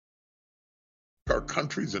our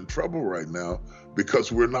country's in trouble right now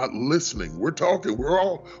because we're not listening. We're talking. We're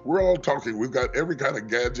all talking. We've got every kind of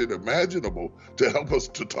gadget imaginable to help us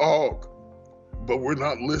to talk, but we're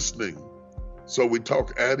not listening. So we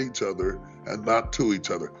talk at each other and not to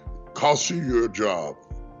each other. Cost you your job,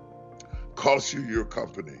 cost you your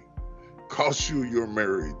company, cost you your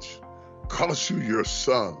marriage, cost you your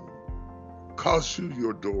son, cost you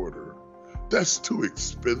your daughter. That's too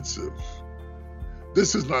expensive.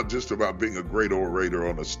 This is not just about being a great orator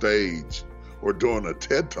on a stage or doing a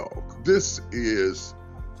TED Talk. This is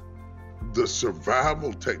the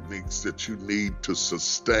survival techniques that you need to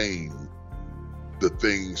sustain the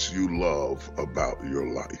things you love about your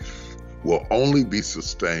life. Will only be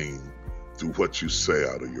sustained through what you say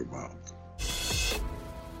out of your mouth.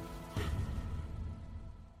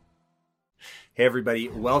 Hey everybody,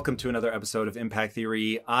 welcome to another episode of Impact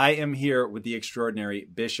Theory. I am here with the extraordinary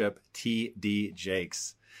Bishop T.D.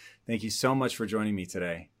 Jakes. Thank you so much for joining me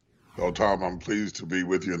today. Oh, Tom, I'm pleased to be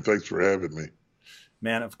with you, and thanks for having me.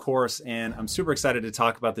 Man, of course, and I'm super excited to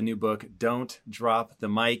talk about the new book, Don't Drop the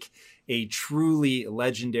Mic, a truly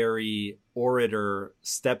legendary orator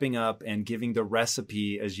stepping up and giving the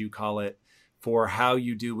recipe, as you call it, for how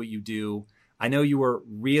you do what you do. I know you were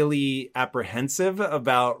really apprehensive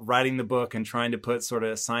about writing the book and trying to put sort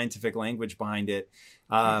of scientific language behind it.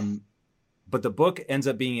 But the book ends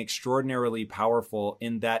up being extraordinarily powerful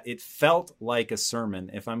in that it felt like a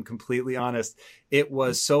sermon. If I'm completely honest, it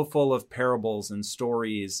was so full of parables and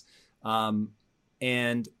stories.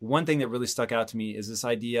 And one thing that really stuck out to me is this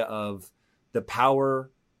idea of the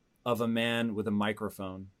power of a man with a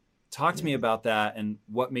microphone. Talk to me about that and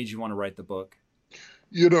what made you want to write the book.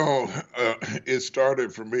 You know, it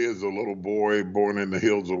started for me as a little boy born in the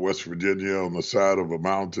hills of West Virginia on the side of a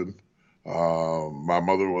mountain. My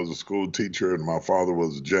mother was a school teacher and my father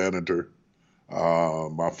was a janitor.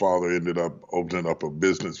 My father ended up opening up a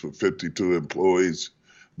business with 52 employees,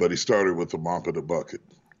 but he started with a mop and a bucket.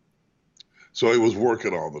 So he was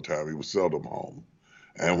working all the time. He was seldom home.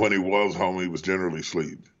 And when he was home, he was generally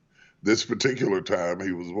asleep. This particular time,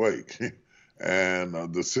 he was awake.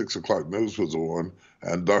 And the 6 o'clock news was on,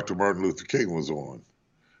 and Dr. Martin Luther King was on.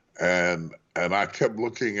 And I kept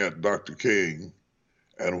looking at Dr. King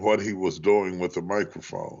and what he was doing with the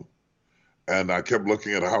microphone. And I kept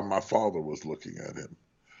looking at how my father was looking at him.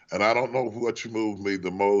 And I don't know what moved me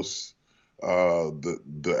the most,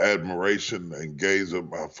 the admiration and gaze of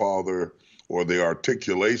my father, or the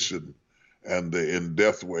articulation and the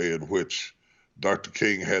in-depth way in which Dr.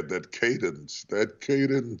 King had that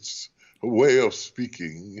cadence way of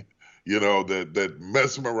speaking, you know, that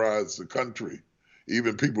mesmerized the country.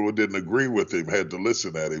 Even people who didn't agree with him had to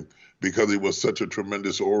listen at him because he was such a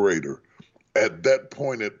tremendous orator. At that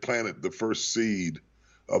point, it planted the first seed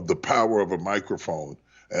of the power of a microphone.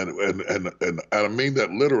 And I mean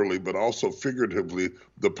that literally, but also figuratively,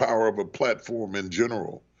 the power of a platform in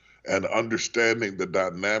general, and understanding the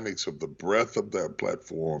dynamics of the breadth of that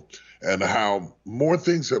platform and how more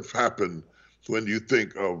things have happened when you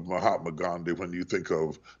think of Mahatma Gandhi, when you think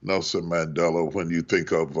of Nelson Mandela, when you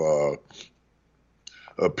think of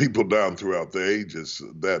people down throughout the ages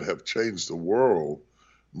that have changed the world,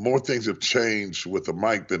 more things have changed with a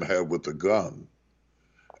mic than have with a gun.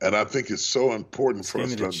 And I think it's so important for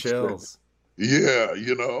us to understand. Chills. Yeah,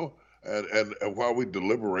 you know, and while we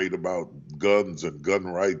deliberate about guns and gun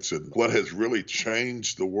rights, and what has really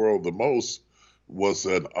changed the world the most was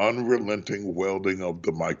an unrelenting wielding of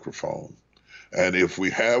the microphone. And if we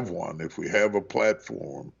have one, if we have a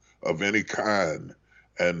platform of any kind,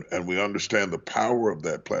 and we understand the power of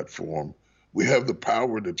that platform, we have the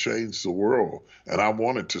power to change the world. And I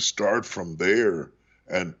wanted to start from there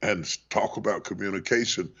and talk about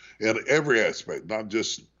communication in every aspect, not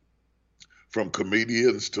just from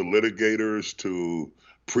comedians to litigators to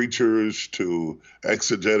preachers to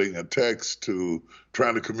exegeting a text to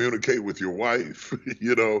trying to communicate with your wife.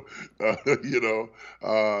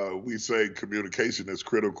 We say communication is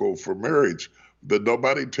critical for marriage, but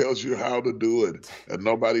nobody tells you how to do it, and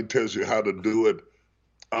nobody tells you how to do it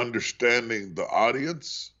understanding the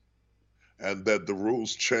audience, and that the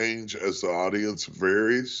rules change as the audience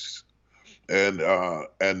varies, and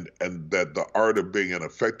that the art of being an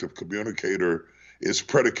effective communicator is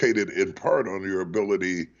predicated in part on your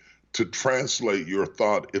ability to translate your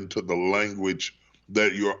thought into the language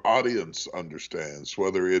that your audience understands,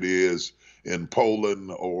 whether it is in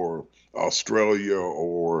Poland or Australia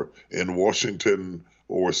or in Washington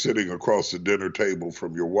or sitting across the dinner table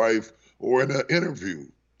from your wife or in an interview.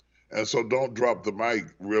 And so Don't Drop the Mic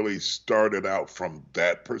really started out from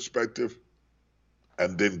that perspective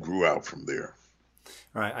and then grew out from there.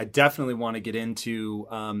 All right. I definitely want to get into,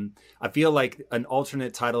 I feel like an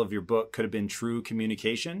alternate title of your book could have been True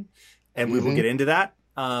Communication, and we will get into that.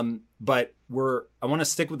 But I want to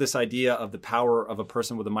stick with this idea of the power of a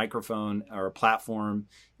person with a microphone or a platform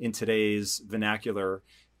in today's vernacular.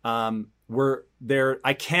 I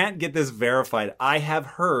can't get this verified. I have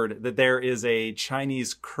heard that there is a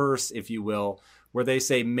Chinese curse, if you will, where they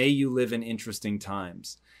say, may you live in interesting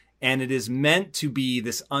times. And it is meant to be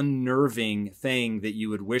this unnerving thing that you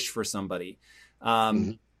would wish for somebody.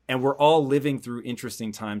 And we're all living through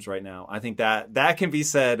interesting times right now. I think that can be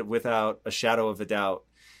said without a shadow of a doubt.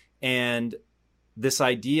 And this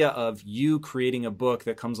idea of you creating a book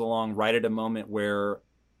that comes along right at a moment where,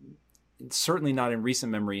 certainly not in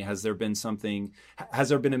recent memory, has there been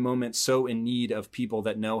a moment so in need of people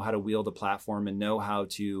that know how to wield a platform and know how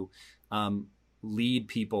to lead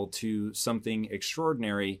people to something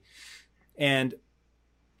extraordinary. And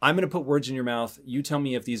I'm going to put words in your mouth. You tell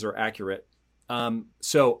me if these are accurate.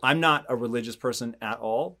 So I'm not a religious person at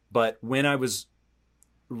all, but when I was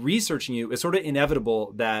researching you, it's sort of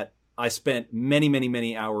inevitable that I spent many, many,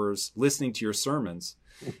 many hours listening to your sermons.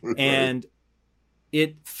 And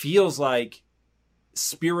it feels like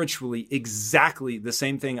spiritually exactly the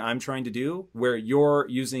same thing I'm trying to do, where you're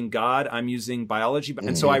using God, I'm using biology.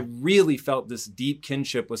 And so I really felt this deep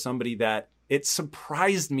kinship with somebody that it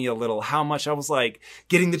surprised me a little how much I was like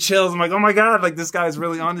getting the chills. I'm like, oh my God, like this guy's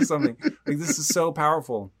really onto something. Like this is so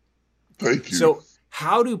powerful. Thank you. So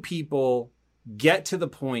how do people get to the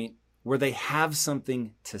point where they have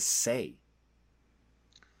something to say?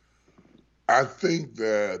 I think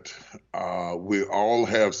that we all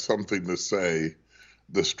have something to say.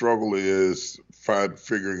 The struggle is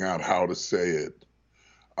figuring out how to say it.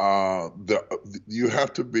 You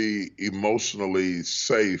have to be emotionally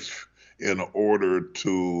safe in order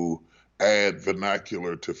to add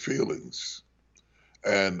vernacular to feelings.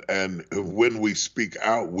 And when we speak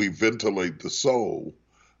out, we ventilate the soul,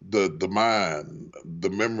 the mind, the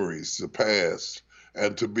memories, the past.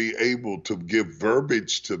 And to be able to give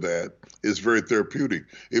verbiage to that is very therapeutic.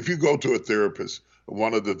 If you go to a therapist,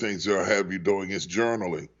 one of the things they'll have you doing is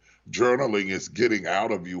journaling. Journaling is getting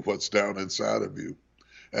out of you what's down inside of you.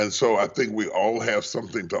 And so I think we all have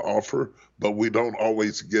something to offer, but we don't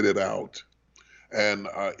always get it out. And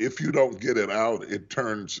if you don't get it out, it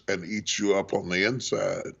turns and eats you up on the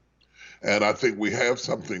inside. And I think we have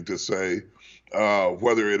something to say,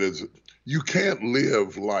 whether it is, you can't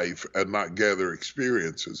live life and not gather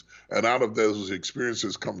experiences. And out of those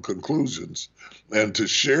experiences come conclusions. And to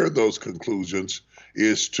share those conclusions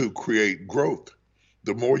is to create growth.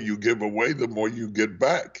 The more you give away, the more you get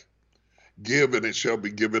back. Give and it shall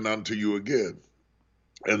be given unto you again.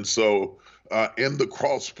 And so in the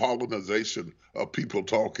cross-pollination of people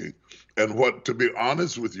talking, and what, to be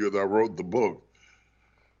honest with you, as I wrote the book,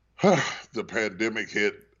 the pandemic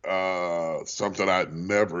hit, something I'd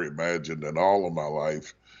never imagined in all of my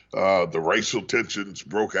life. The racial tensions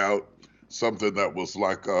broke out, something that was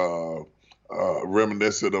like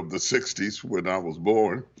reminiscent of the 60s when I was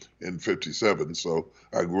born in 57. So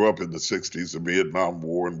I grew up in the 60s, the Vietnam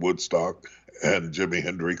War and Woodstock and Jimi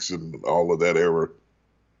Hendrix and all of that era.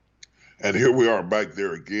 And here we are back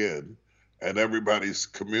there again, and everybody's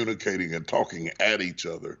communicating and talking at each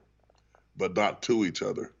other, but not to each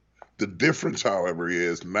other. The difference, however,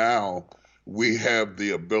 is now we have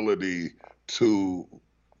the ability to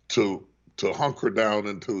hunker down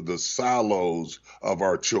into the silos of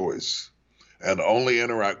our choice and only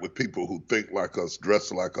interact with people who think like us,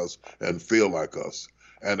 dress like us, and feel like us.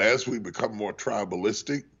 And as we become more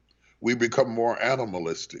tribalistic, we become more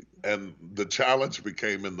animalistic. And the challenge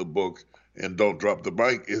became in the book, and Don't Drop the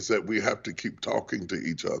Mic, is that we have to keep talking to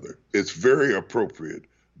each other. It's very appropriate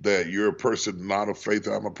that you're a person not of faith,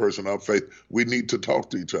 I'm a person of faith. We need to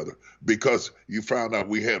talk to each other because you found out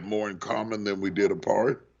we had more in common than we did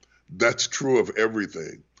apart. That's true of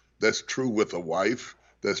everything. That's true with a wife.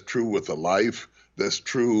 That's true with a life. That's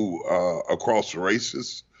true across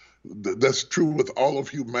races. That's true with all of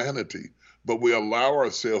humanity. But we allow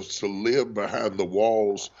ourselves to live behind the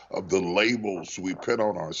walls of the labels we put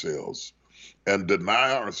on ourselves and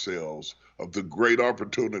deny ourselves of the great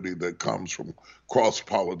opportunity that comes from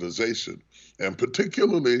cross-pollination, and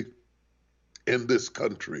particularly in this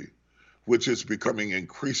country, which is becoming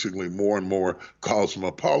increasingly more and more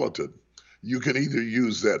cosmopolitan. You can either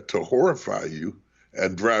use that to horrify you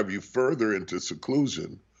and drive you further into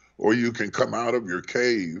seclusion, or you can come out of your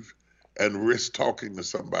cave and risk talking to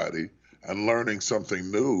somebody and learning something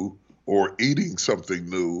new, or eating something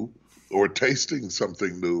new, or tasting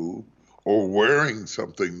something new, or wearing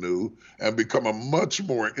something new, and become a much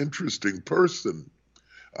more interesting person.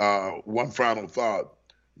 One final thought.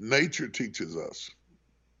 Nature teaches us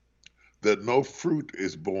that no fruit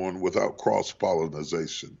is born without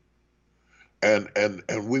cross-pollination. And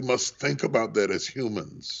we must think about that as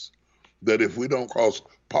humans, that if we don't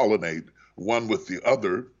cross-pollinate one with the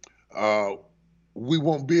other, uh, we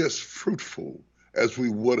won't be as fruitful as we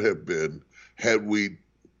would have been had we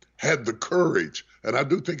had the courage. And I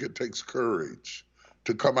do think it takes courage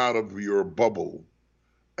to come out of your bubble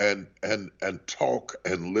and talk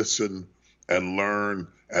and listen and learn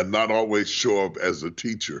and not always show up as a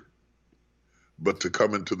teacher, but to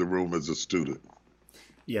come into the room as a student.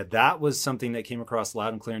 Yeah, that was something that came across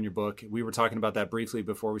loud and clear in your book. We were talking about that briefly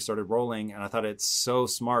before we started rolling, and I thought it's so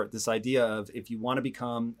smart. This idea of if you want to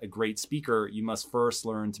become a great speaker, you must first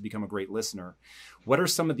learn to become a great listener. What are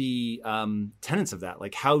some of the tenets of that?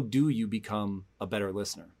 Like, how do you become a better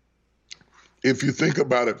listener? If you think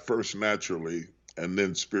about it first naturally and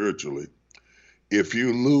then spiritually, if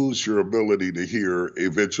you lose your ability to hear,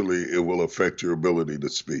 eventually it will affect your ability to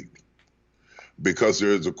speak, because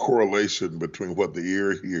there is a correlation between what the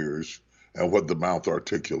ear hears and what the mouth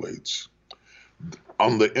articulates.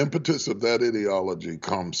 On the impetus of that ideology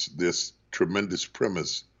comes this tremendous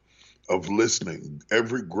premise of listening.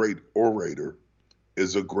 Every great orator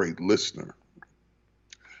is a great listener.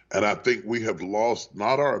 And I think we have lost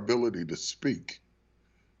not our ability to speak,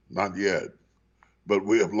 not yet, but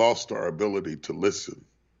we have lost our ability to listen,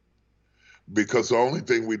 because the only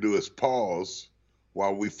thing we do is pause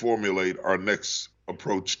while we formulate our next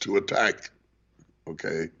approach to attack.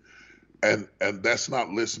 Okay. And that's not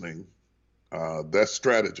listening. That's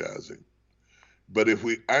strategizing. But if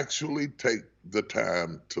we actually take the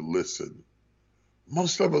time to listen,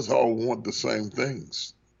 most of us all want the same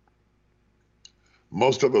things.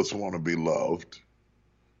 Most of us want to be loved.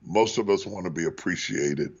 Most of us want to be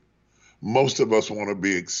appreciated. Most of us want to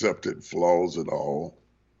be accepted, flaws and all.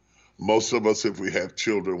 Most of us, if we have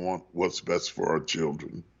children, want what's best for our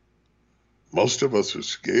children. Most of us are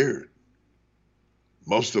scared.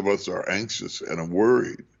 Most of us are anxious and are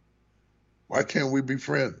worried. Why can't we be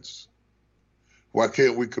friends? Why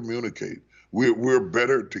can't we communicate? We're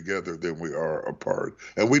better together than we are apart.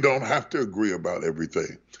 And we don't have to agree about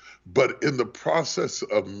everything. But in the process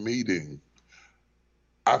of meeting,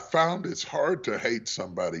 I found it's hard to hate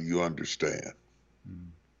somebody you understand.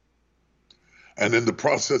 And in the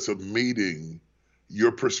process of meeting,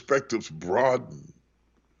 your perspectives broaden,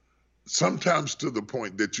 sometimes to the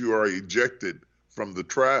point that you are ejected from the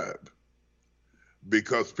tribe,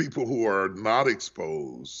 because people who are not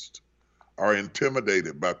exposed are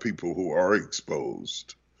intimidated by people who are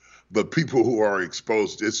exposed. But people who are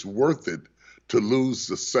exposed, it's worth it to lose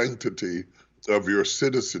the sanctity of your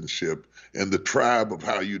citizenship and the tribe of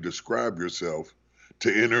how you describe yourself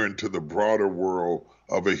to enter into the broader world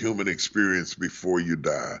of a human experience before you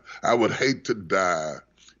die. I would hate to die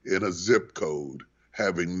in a zip code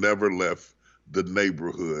having never left the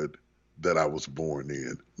neighborhood that I was born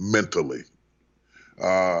in mentally,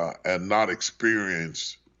 and not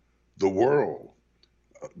experience the world,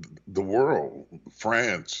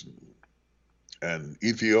 France and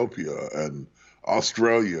Ethiopia and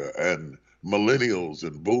Australia and millennials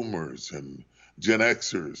and boomers and Gen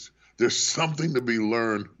Xers. There's something to be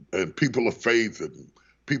learned, and people of faith and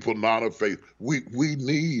people not of faith. We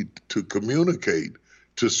need to communicate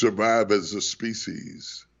to survive as a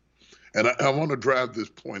species. And I want to drive this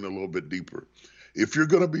point a little bit deeper. If you're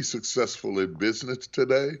going to be successful in business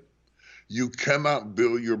today, you cannot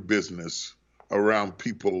build your business around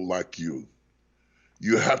people like you.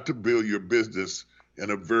 You have to build your business in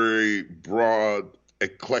a very broad,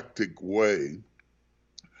 eclectic way,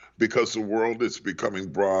 because the world is becoming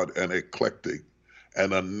broad and eclectic.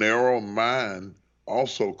 And a narrow mind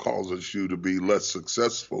also causes you to be less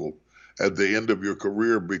successful at the end of your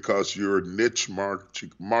career, because you're niche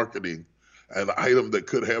marketing an item that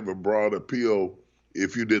could have a broad appeal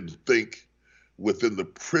if you didn't think within the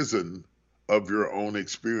prison of your own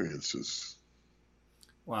experiences.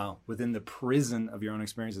 Wow. Within the prison of your own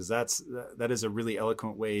experiences. That is a really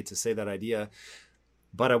eloquent way to say that idea.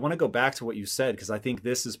 But I want to go back to what you said, because I think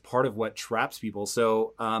this is part of what traps people.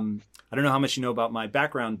 So I don't know how much you know about my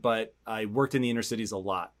background, but I worked in the inner cities a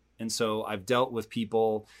lot. And so I've dealt with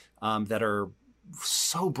people that are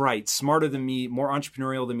so bright, smarter than me, more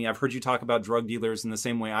entrepreneurial than me. I've heard you talk about drug dealers in the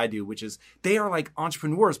same way I do, which is they are like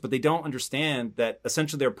entrepreneurs, but they don't understand that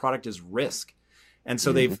essentially their product is risk. And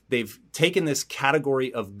so they've taken this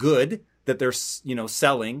category of good that they're,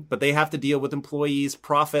 selling, but they have to deal with employees,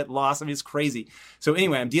 profit, loss. I mean, it's crazy. So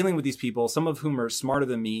anyway, I'm dealing with these people, some of whom are smarter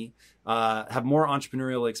than me, have more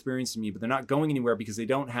entrepreneurial experience than me, but they're not going anywhere because they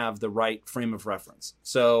don't have the right frame of reference.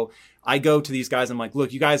 So I go to these guys. I'm like,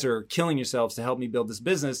 look, you guys are killing yourselves to help me build this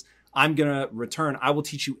business. I'm going to return. I will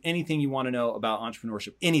teach you anything you want to know about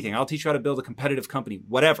entrepreneurship, anything. I'll teach you how to build a competitive company,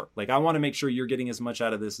 whatever. Like, I want to make sure you're getting as much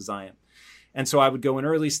out of this as I am. And so I would go in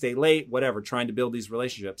early, stay late, whatever, trying to build these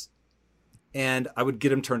relationships. And I would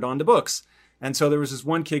get him turned on to books. And so there was this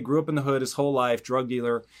one kid, grew up in the hood his whole life, drug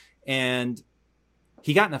dealer, and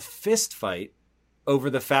he got in a fist fight over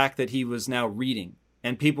the fact that he was now reading.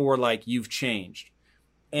 And people were like, you've changed.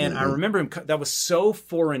 And I remember him, that was so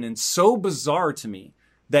foreign and so bizarre to me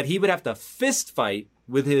that he would have to fist fight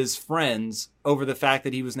with his friends over the fact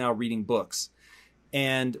that he was now reading books.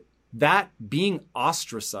 And that being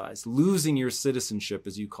ostracized, losing your citizenship,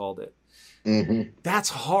 as you called it, that's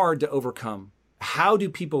hard to overcome. How do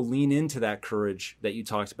people lean into that courage that you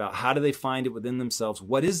talked about? How do they find it within themselves?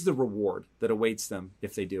 What is the reward that awaits them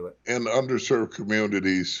if they do it? In underserved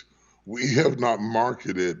communities, we have not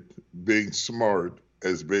marketed being smart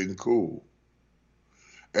as being cool.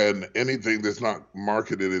 And anything that's not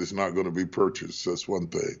marketed is not going to be purchased. That's one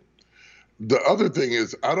thing. The other thing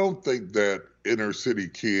is, I don't think that inner city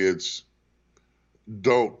kids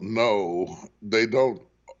don't know.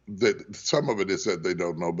 That some of it is that they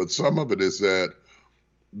don't know, but some of it is that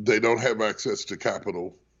they don't have access to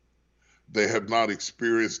capital. They have not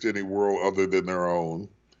experienced any world other than their own.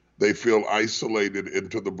 They feel isolated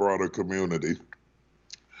into the broader community.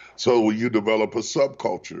 So when you develop a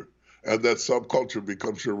subculture, and that subculture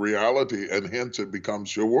becomes your reality, and hence it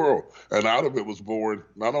becomes your world. And out of it was born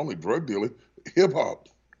not only drug dealing, hip hop,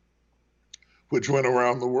 which went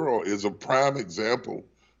around the world, is a prime example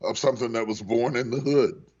of something that was born in the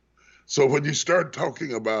hood. So when you start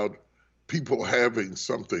talking about people having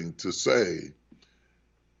something to say,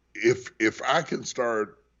 if I can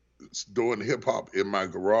start doing hip hop in my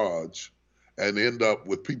garage and end up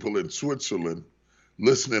with people in Switzerland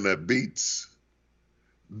listening at beats,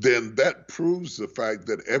 then that proves the fact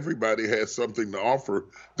that everybody has something to offer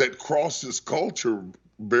that crosses culture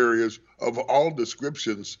barriers of all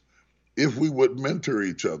descriptions if we would mentor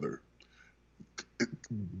each other.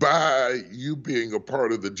 By you being a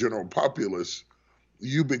part of the general populace,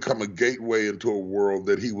 you become a gateway into a world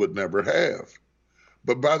that he would never have.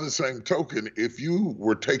 But by the same token, if you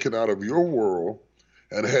were taken out of your world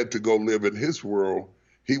and had to go live in his world,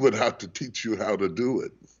 he would have to teach you how to do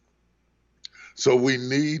it. So we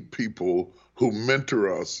need people who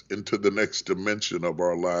mentor us into the next dimension of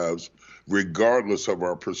our lives, regardless of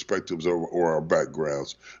our perspectives or our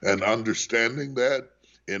backgrounds. And understanding that,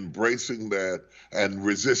 embracing that, and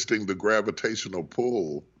resisting the gravitational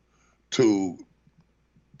pull to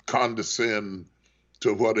condescend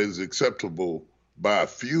to what is acceptable by a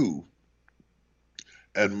few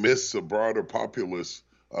and miss the broader populace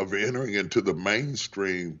of entering into the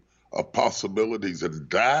mainstream of possibilities and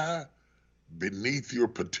die beneath your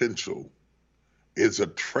potential is a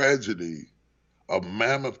tragedy of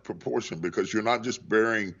mammoth proportion, because you're not just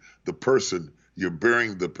burying the person, you're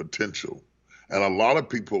burying the potential. And a lot of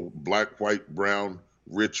people, black, white, brown,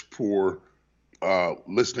 rich, poor,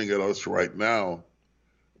 listening at us right now,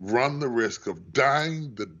 run the risk of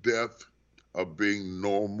dying the death of being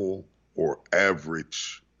normal or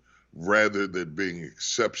average rather than being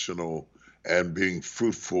exceptional and being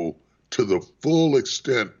fruitful to the full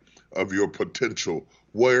extent of your potential,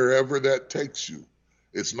 wherever that takes you.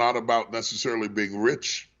 It's not about necessarily being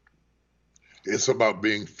rich. It's about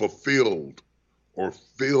being fulfilled or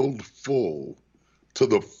filled full to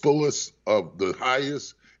the fullest of the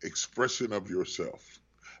highest expression of yourself.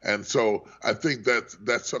 And so I think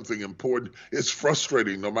that's something important. It's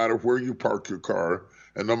frustrating, no matter where you park your car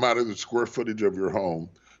and no matter the square footage of your home,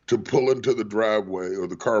 to pull into the driveway or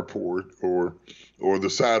the carport or the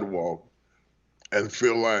sidewalk and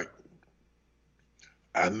feel like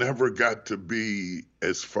I never got to be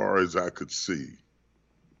as far as I could see.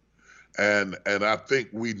 And I think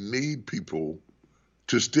we need people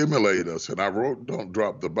to stimulate us. And I wrote Don't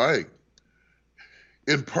Drop the Bike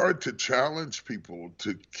in part to challenge people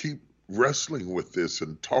to keep wrestling with this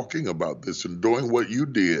and talking about this and doing what you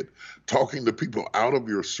did, talking to people out of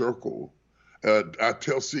your circle. I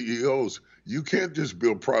tell CEOs, you can't just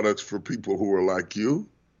build products for people who are like you.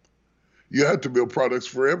 You have to build products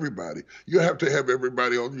for everybody. You have to have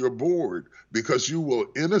everybody on your board, because you will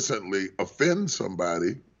innocently offend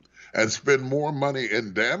somebody and spend more money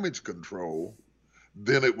in damage control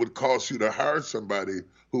than it would cost you to hire somebody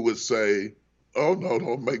who would say, oh, no,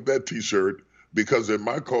 don't make that T-shirt. because in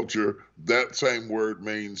my culture, that same word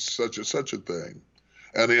means such a thing.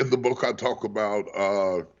 And in the book, I talk about,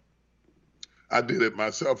 I did it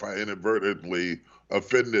myself. I inadvertently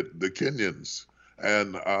offended the Kenyans.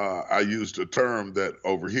 And I used a term that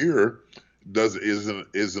over here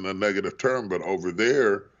isn't a negative term, but over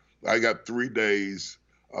there, I got 3 days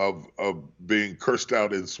of being cursed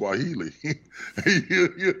out in Swahili.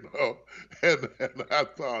 you know, and I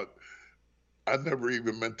thought I never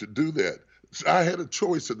even meant to do that. So I had a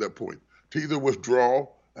choice at that point to either withdraw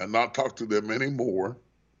and not talk to them anymore,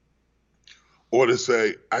 or to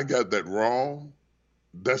say, I got that wrong.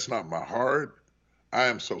 That's not my heart. I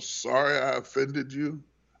am so sorry I offended you.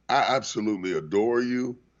 I absolutely adore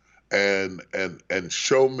you, and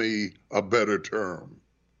show me a better term.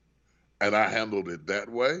 And I handled it that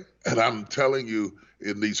way. And I'm telling you,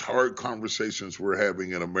 in these hard conversations we're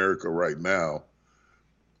having in America right now,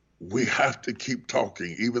 we have to keep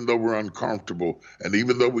talking, even though we're uncomfortable, and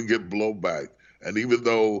even though we get blowback, and even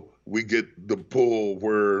though we get the pull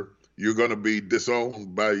where you're going to be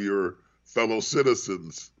disowned by your fellow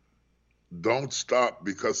citizens. Don't stop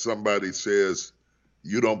because somebody says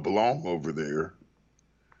you don't belong over there.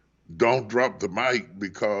 Don't drop the mic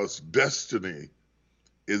because destiny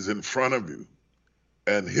is in front of you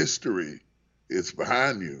and history is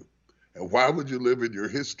behind you. And why would you live in your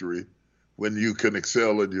history when you can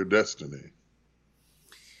excel in your destiny?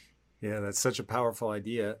 Yeah, that's such a powerful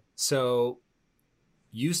idea. So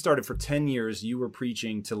you started for 10 years, you were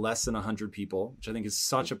preaching to less than 100 people, which I think is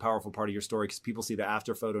such a powerful part of your story, because people see the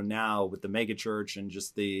after photo now with the mega church and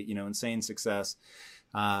just the, insane success.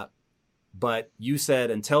 But you said,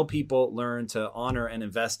 until people learn to honor and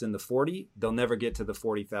invest in the 40, they'll never get to the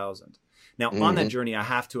 40,000. Now, on that journey, I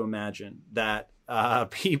have to imagine that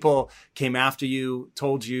people came after you,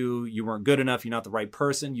 told you you weren't good enough, you're not the right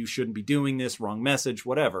person, you shouldn't be doing this, wrong message,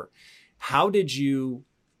 whatever. How did you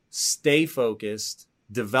stay focused,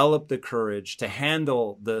 develop the courage to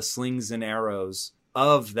handle the slings and arrows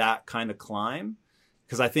of that kind of climb?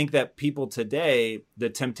 Because I think that people today, the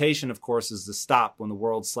temptation, of course, is to stop when the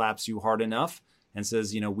world slaps you hard enough and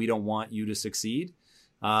says, we don't want you to succeed.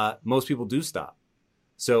 Most people do stop.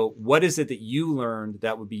 So what is it that you learned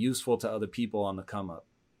that would be useful to other people on the come up?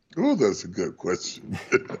 Oh, that's a good question.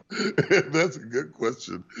 That's a good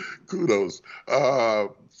question. Kudos.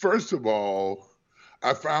 First of all,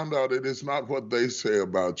 I found out it is not what they say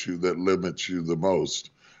about you that limits you the most.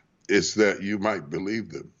 It's that you might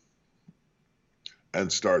believe them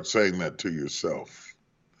and start saying that to yourself.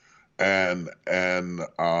 And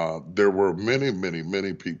there were many, many,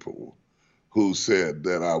 many people who said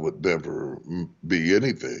that I would never be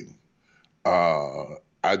anything.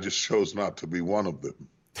 I just chose not to be one of them.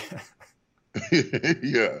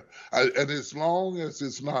 Yeah. And as long as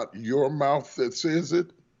it's not your mouth that says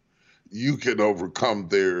it, you can overcome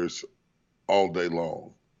theirs all day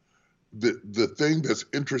long. The thing that's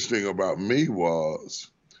interesting about me was,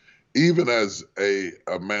 even as a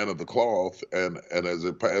man of the cloth and as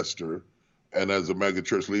a pastor and as a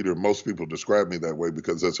megachurch leader, most people describe me that way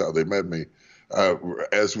because that's how they met me.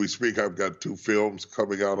 As we speak, I've got 2 films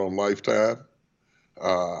coming out on Lifetime.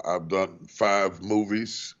 I've done 5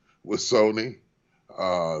 movies with Sony,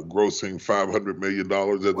 grossing $500 million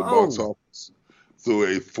at the box office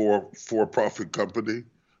through a for-profit company.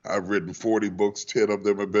 I've written 40 books. 10 of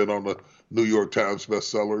them have been on the New York Times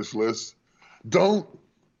bestsellers list.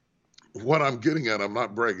 What I'm getting at, I'm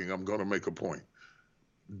not bragging, I'm going to make a point.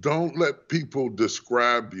 Don't let people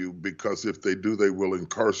describe you, because if they do, they will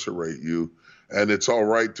incarcerate you. And it's all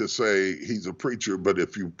right to say he's a preacher, but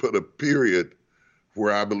if you put a period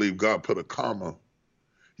where I believe God put a comma,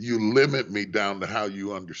 you limit me down to how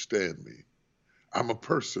you understand me. I'm a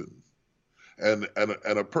person. And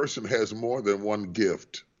a person has more than one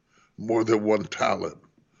gift, more than one talent,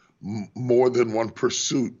 more than one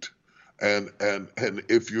pursuit. And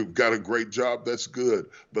if you've got a great job, that's good.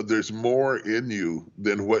 But there's more in you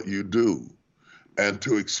than what you do. And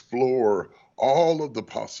to explore all of the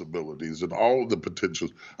possibilities and all of the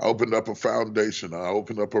potentials. I opened up a foundation. I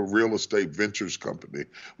opened up a real estate ventures company.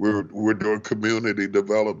 We're doing community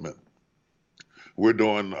development. We're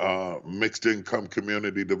doing mixed income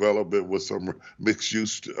community development with some mixed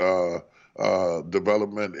use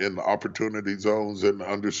development in opportunity zones in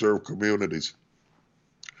underserved communities.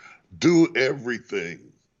 Do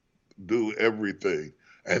everything,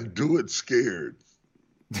 and do it scared.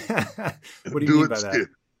 What do you mean by that?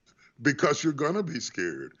 Because you're going to be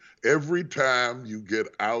scared. Every time you get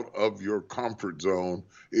out of your comfort zone,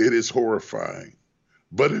 it is horrifying,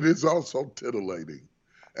 but it is also titillating,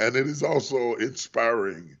 and it is also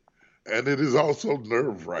inspiring, and it is also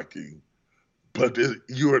nerve-wracking. but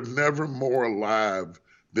you are never more alive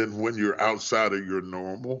than when you're outside of your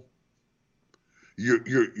normal.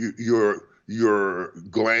 Your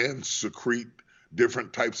glands secrete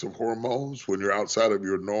different types of hormones when you're outside of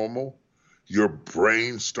your normal. Your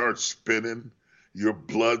brain starts spinning, your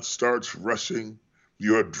blood starts rushing,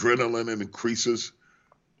 your adrenaline increases.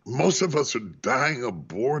 Most of us are dying of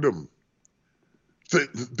boredom.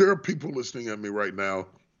 There are people listening at me right now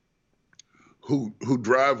who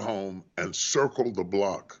drive home and circle the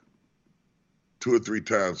block 2 or 3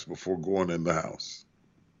 times before going in the house.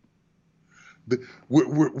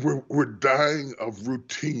 We're dying of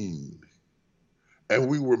routine, and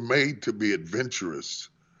we were made to be adventurous.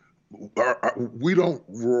 We don't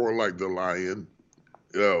roar like the lion.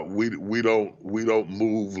 We don't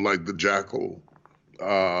move like the jackal.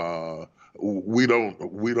 We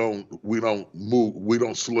don't move. We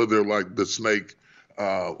don't slither like the snake.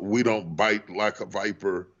 We don't bite like a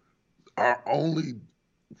viper. Our only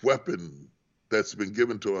weapon that's been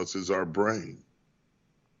given to us is our brain.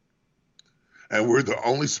 And we're the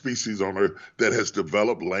only species on Earth that has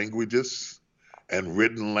developed languages and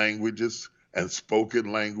written languages and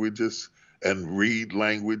spoken languages and read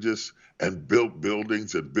languages and built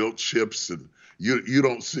buildings and built ships. And you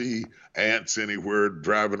don't see ants anywhere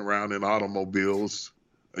driving around in automobiles.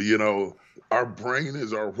 Our brain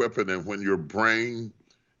is our weapon. And when your brain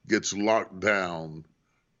gets locked down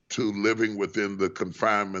to living within the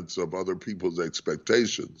confinements of other people's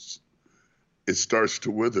expectations, it starts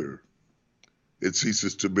to wither. It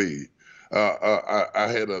ceases to be. I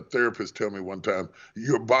had a therapist tell me one time,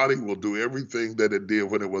 your body will do everything that it did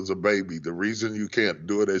when it was a baby. The reason you can't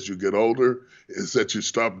do it as you get older is that you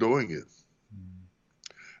stop doing it.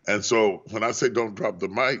 And so when I say don't drop the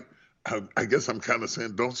mic, I guess I'm kind of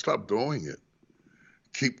saying don't stop doing it.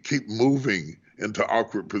 Keep moving into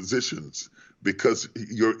awkward positions, because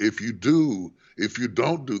if you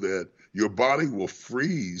don't do that, your body will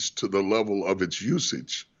freeze to the level of its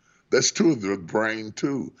usage. That's true of the brain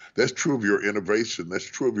too. That's true of your innovation. That's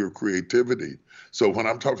true of your creativity. So when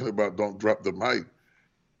I'm talking about don't drop the mic,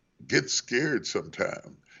 get scared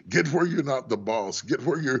sometime. Get where you're not the boss.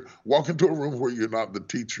 Walk into a room where you're not the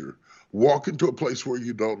teacher. Walk into a place where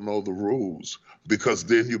you don't know the rules, because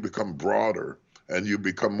then you become broader and you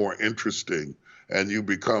become more interesting and you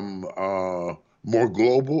become more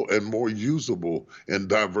global and more usable in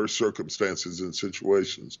diverse circumstances and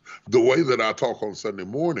situations. The way that I talk on Sunday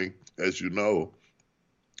morning, as you know,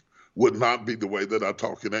 would not be the way that I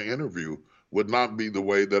talk in an interview, would not be the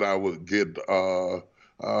way that I would get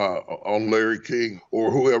on Larry King or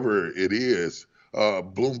whoever it is,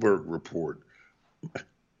 Bloomberg Report.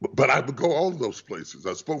 But I would go all of those places.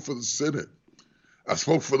 I spoke for the Senate. I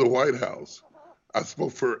spoke for the White House. I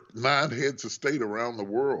spoke for 9 heads of state around the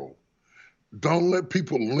world. Don't let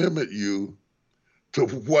people limit you to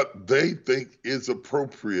what they think is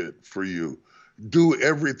appropriate for you. Do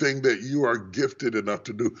everything that you are gifted enough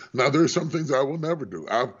to do. Now, there are some things I will never do.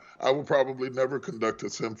 I will probably never conduct a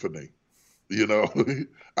symphony.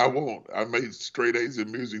 I won't. I made straight A's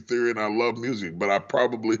in music theory and I love music, but I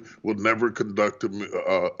probably will never conduct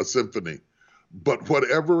a symphony. But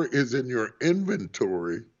whatever is in your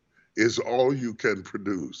inventory is all you can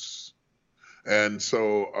produce. And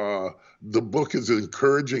so the book is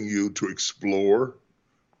encouraging you to explore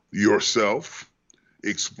yourself,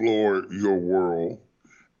 explore your world,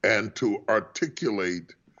 and to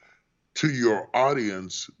articulate to your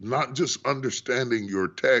audience, not just understanding your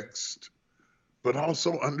text, but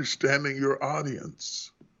also understanding your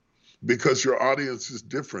audience, because your audience is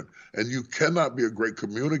different. And you cannot be a great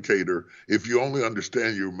communicator if you only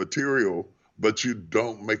understand your material, but you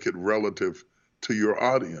don't make it relative to your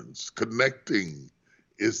audience. Connecting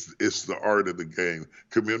is the art of the game.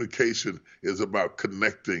 Communication is about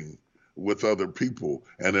connecting with other people.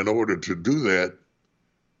 And in order to do that,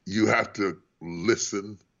 you have to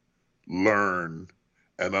listen, learn,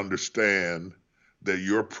 and understand that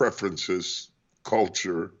your preferences,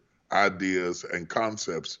 culture, ideas, and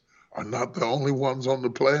concepts are not the only ones on the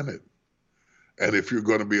planet. And if you're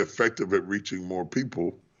going to be effective at reaching more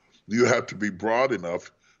people, you have to be broad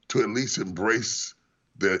enough to at least embrace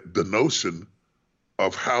the notion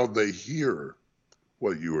of how they hear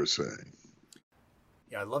what you are saying.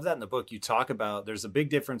 Yeah, I love that in the book. You talk about there's a big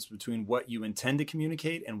difference between what you intend to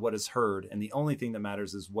communicate and what is heard. And the only thing that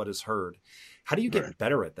matters is what is heard. How do you get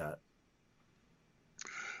better at that?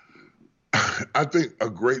 I think a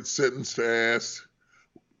great sentence to ask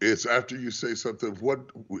is, after you say something,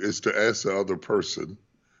 is to ask the other person,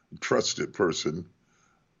 trusted person,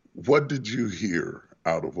 what did you hear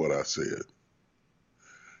out of what I said?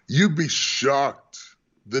 You'd be shocked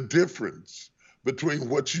the difference between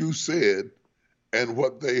what you said and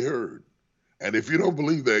what they heard. And if you don't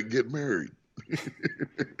believe that, get married.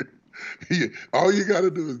 All you got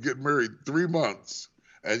to do is get married 3 months,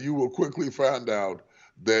 and you will quickly find out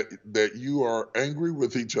that you are angry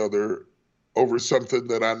with each other over something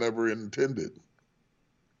that I never intended.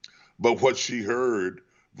 But what she heard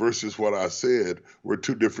versus what I said were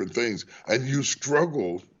two different things. And you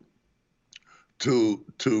struggle to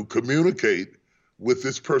communicate with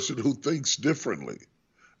this person who thinks differently.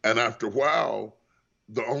 And after a while,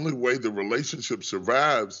 the only way the relationship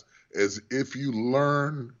survives is if you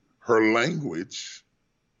learn her language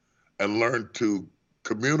and learn to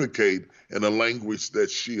communicate in a language that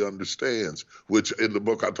she understands, which in the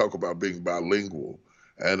book I talk about being bilingual.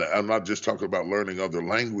 And I'm not just talking about learning other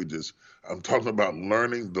languages. I'm talking about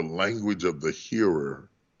learning the language of the hearer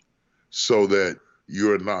so that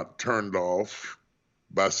you're not turned off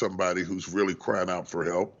by somebody who's really crying out for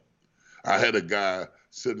help. I had a guy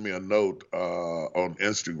send me a note on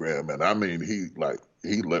Instagram, and I mean, he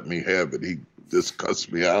let me have it. He just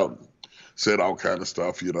cussed me out, said all kind of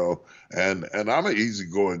stuff, and I'm an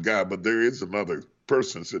easygoing guy, but there is another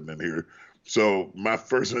person sitting in here. So my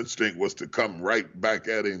first instinct was to come right back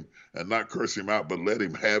at him and not curse him out, but let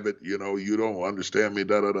him have it. You don't understand me,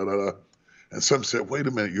 da-da-da-da-da. And some said, wait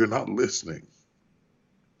a minute, you're not listening.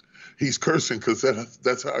 He's cursing because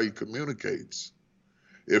that's how he communicates.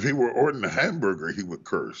 If he were ordering a hamburger, he would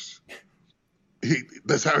curse.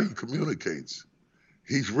 That's how he communicates.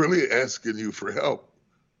 He's really asking you for help,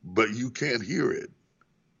 but you can't hear it.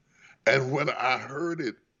 And when I heard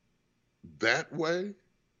it that way,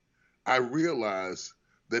 I realized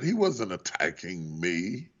that he wasn't attacking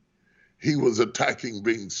me. He was attacking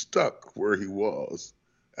being stuck where he was,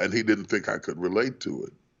 and he didn't think I could relate to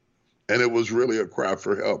it. And it was really a cry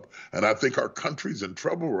for help. And I think our country's in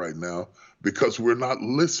trouble right now because we're not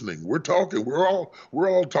listening. We're talking. We're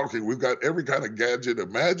all talking. We've got every kind of gadget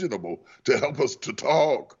imaginable to help us to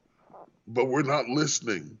talk, but we're not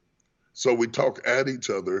listening. So we talk at each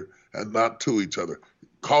other and not to each other.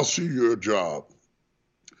 Cost you your job,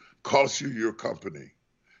 cost you your company,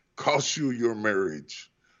 cost you your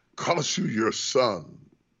marriage, cost you your son,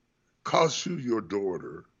 cost you your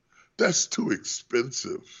daughter. That's too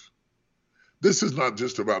expensive. This is not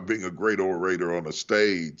just about being a great orator on a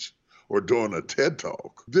stage or doing a TED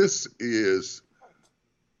Talk. This is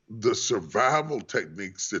the survival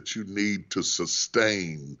techniques that you need to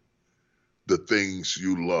sustain the things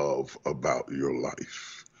you love about your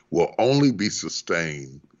life will only be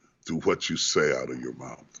sustained through what you say out of your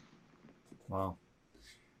mouth. Wow.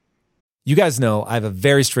 You guys know I have a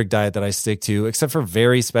very strict diet that I stick to, except for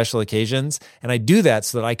very special occasions. And I do that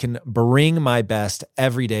so that I can bring my best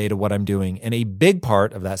every day to what I'm doing. And a big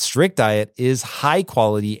part of that strict diet is high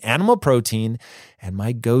quality animal protein. And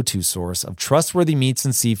my go-to source of trustworthy meats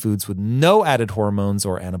and seafoods with no added hormones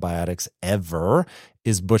or antibiotics ever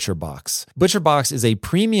is ButcherBox. ButcherBox is a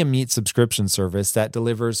premium meat subscription service that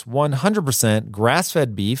delivers 100%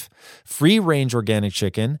 grass-fed beef, free-range organic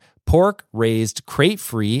chicken, pork raised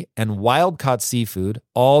crate-free, and wild-caught seafood,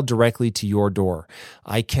 all directly to your door.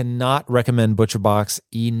 I cannot recommend ButcherBox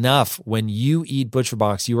enough. When you eat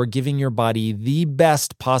ButcherBox, you are giving your body the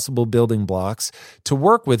best possible building blocks to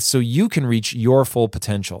work with so you can reach your full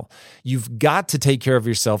potential. You've got to take care of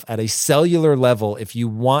yourself at a cellular level if you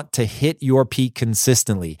want to hit your peak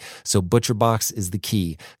consistently. So ButcherBox is the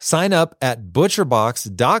key. Sign up at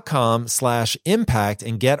butcherbox.com/impact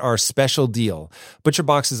and get our special deal.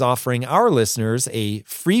 ButcherBox is offering our listeners a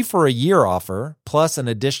free for a year offer plus an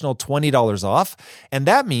additional $20 off. And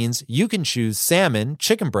that means you can choose salmon,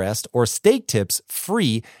 chicken breast, or steak tips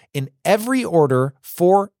free in every order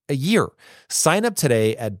for a year. Sign up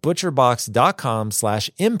today at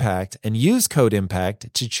butcherbox.com/impact and use code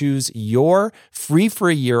IMPACT to choose your free for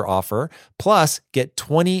a year offer, plus get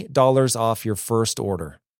 $20 off your first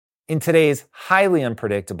order. In today's highly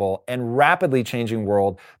unpredictable and rapidly changing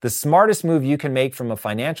world, the smartest move you can make from a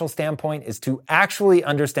financial standpoint is to actually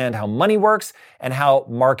understand how money works and how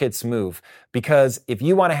markets move. Because if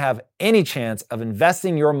you want to have any chance of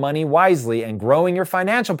investing your money wisely and growing your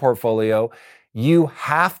financial portfolio, you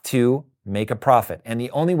have to make a profit. And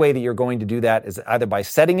the only way that you're going to do that is either by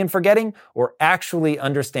setting and forgetting or actually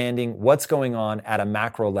understanding what's going on at a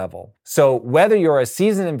macro level. So whether you're a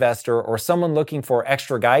seasoned investor or someone looking for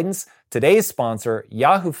extra guidance, today's sponsor,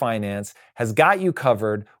 Yahoo Finance, has got you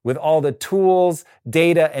covered with all the tools,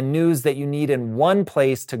 data, and news that you need in one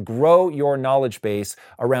place to grow your knowledge base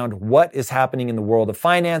around what is happening in the world of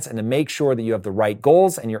finance and to make sure that you have the right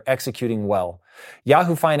goals and you're executing well.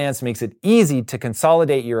 Yahoo Finance makes it easy to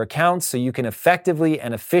consolidate your accounts so you can effectively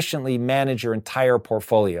and efficiently manage your entire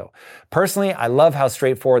portfolio. Personally, I love how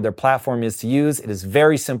straightforward their platform is to use. It is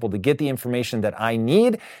very simple to get the information that I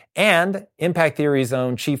need, and Impact Theory's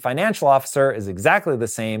own chief financial officer is exactly the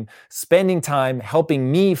same, spending time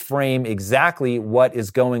helping me frame exactly what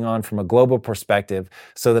is going on from a global perspective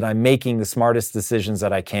so that I'm making the smartest decisions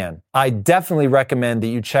that I can. I definitely recommend that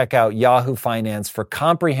you check out Yahoo Finance for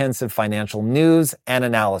comprehensive financial news and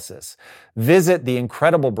analysis. Visit the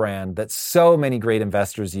incredible brand that so many great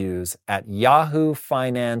investors use at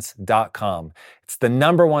yahoofinance.com. It's the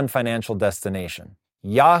 #1 financial destination.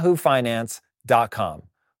 yahoofinance.com.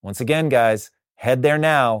 Once again, guys, head there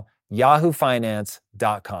now,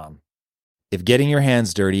 yahoofinance.com. If getting your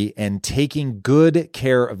hands dirty and taking good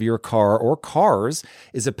care of your car or cars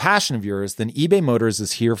is a passion of yours, then eBay Motors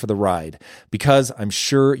is here for the ride. Because I'm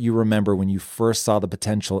sure you remember when you first saw the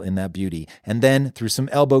potential in that beauty. And then through some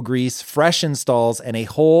elbow grease, fresh installs, and a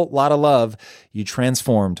whole lot of love, you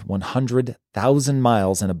transformed 100,000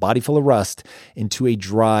 miles and a body full of rust into a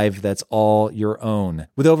drive that's all your own.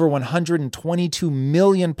 With over 122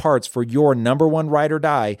 million parts for your #1 ride or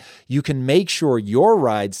die, you can make sure your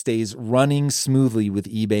ride stays running smoothly with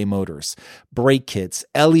eBay Motors. Brake kits,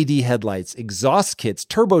 LED headlights, exhaust kits,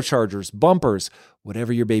 turbochargers, bumpers,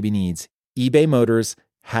 whatever your baby needs, eBay Motors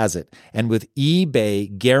has it. And with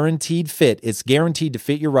eBay Guaranteed Fit, it's guaranteed to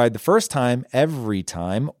fit your ride the first time, every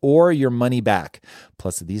time, or your money back.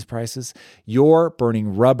 Plus, at these prices, you're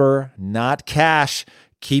burning rubber, not cash.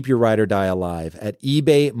 Keep your ride or die alive at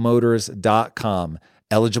ebaymotors.com.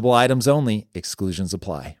 Eligible items only. Exclusions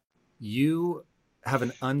apply. You have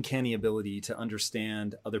an uncanny ability to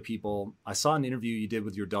understand other people. I saw an interview you did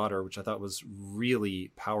with your daughter, which I thought was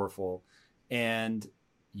really powerful. And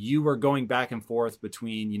you were going back and forth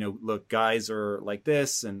between, look, guys are like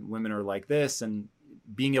this and women are like this, and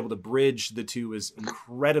being able to bridge the two is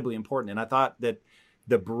incredibly important. And I thought that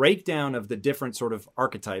the breakdown of the different sort of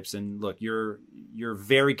archetypes, and look, you're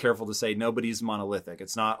very careful to say nobody's monolithic.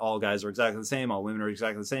 It's not all guys are exactly the same, all women are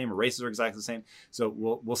exactly the same, or races are exactly the same. So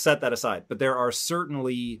we'll set that aside. But there are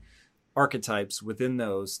certainly archetypes within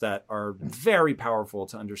those that are very powerful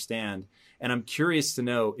to understand. And I'm curious to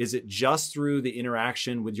know, is it just through the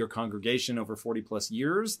interaction with your congregation over 40 plus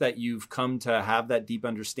years that you've come to have that deep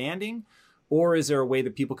understanding? Or is there a way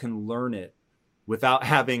that people can learn it without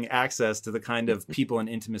having access to the kind of people and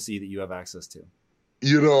intimacy that you have access to?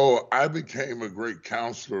 I became a great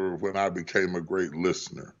counselor when I became a great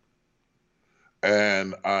listener.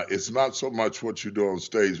 And it's not so much what you do on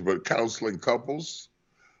stage, but counseling couples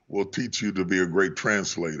will teach you to be a great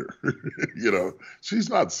translator. She's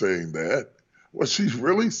not saying that. What she's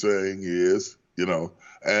really saying is, and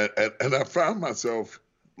I found myself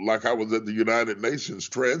like I was at the United Nations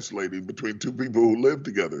translating between two people who live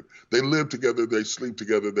together. They live together, they sleep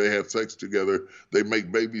together, they have sex together, they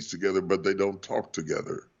make babies together, but they don't talk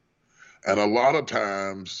together. And a lot of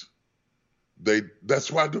times,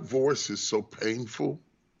 that's why divorce is so painful,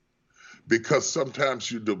 because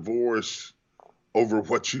sometimes you divorce over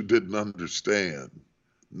what you didn't understand,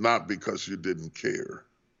 not because you didn't care.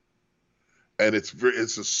 And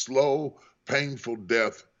it's a slow, painful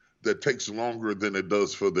death that takes longer than it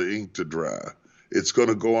does for the ink to dry. It's going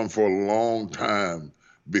to go on for a long time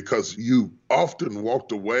because you often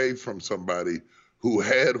walked away from somebody who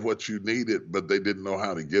had what you needed, but they didn't know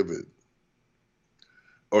how to give it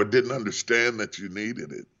or didn't understand that you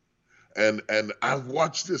needed it. And I've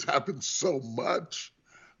watched this happen so much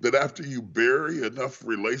that after you bury enough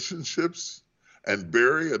relationships and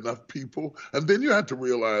bury enough people, and then you have to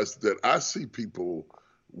realize that I see people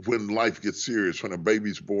when life gets serious, when a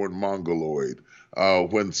baby's born mongoloid,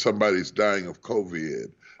 when somebody's dying of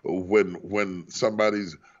COVID, when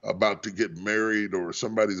somebody's about to get married or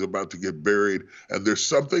somebody's about to get buried. And there's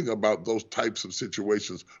something about those types of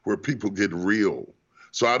situations where people get real.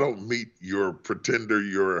 So I don't meet your pretender,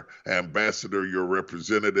 your ambassador, your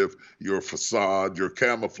representative, your facade, your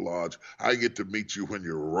camouflage. I get to meet you when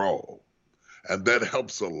you're raw. And that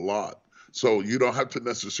helps a lot. So you don't have to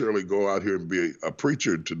necessarily go out here and be a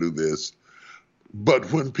preacher to do this.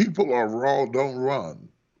 But when people are raw, don't run.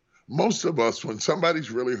 Most of us, when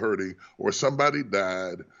somebody's really hurting or somebody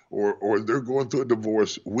died or they're going through a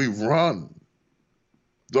divorce, we run.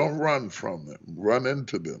 Don't run from them. Run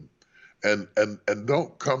into them. And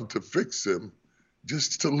don't come to fix them,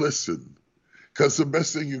 just to listen. Because the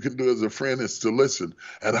best thing you can do as a friend is to listen.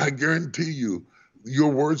 And I guarantee you,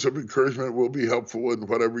 your words of encouragement will be helpful and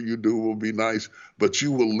whatever you do will be nice, but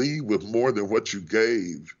you will leave with more than what you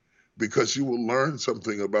gave because you will learn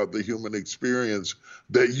something about the human experience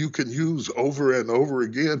that you can use over and over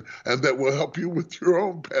again, and that will help you with your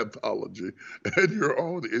own pathology and your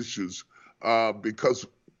own issues, because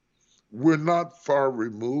we're not far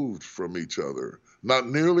removed from each other, not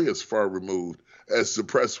nearly as far removed as the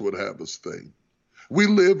press would have us think. We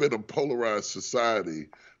live in a polarized society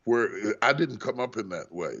where I didn't come up in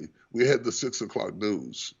that way. We had the 6 o'clock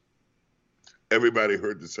news. Everybody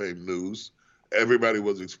heard the same news. Everybody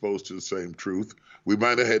was exposed to the same truth. We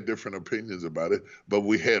might have had different opinions about it, but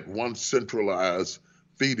we had one centralized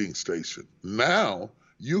feeding station. Now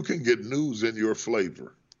you can get news in your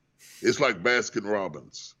flavor. It's like Baskin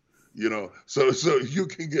Robbins, So you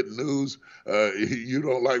can get news. You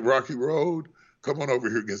don't like Rocky Road? Come on over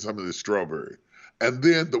here and get some of this strawberry. And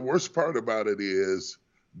then the worst part about it is,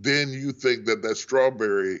 then you think that that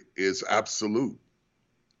strawberry is absolute.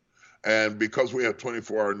 And because we have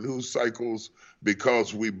 24-hour news cycles,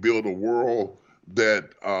 because we build a world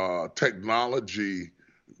that technology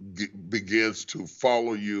begins to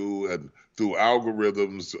follow you and through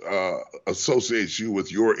algorithms associates you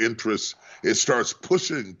with your interests, it starts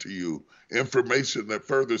pushing to you information that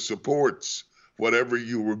further supports whatever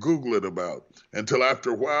you were Googling about. Until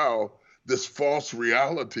after a while, this false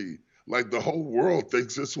reality, like the whole world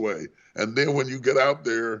thinks this way. And then when you get out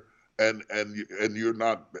there, and you're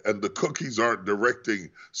not, and the cookies aren't directing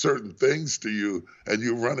certain things to you, and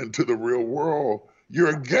you run into the real world,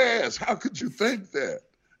 you're aghast. How could you think that?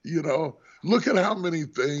 Look at how many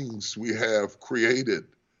things we have created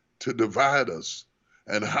to divide us,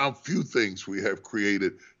 and how few things we have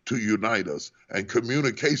created to unite us. And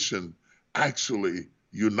communication actually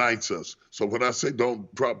unites us. So when I say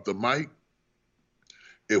don't drop the mic,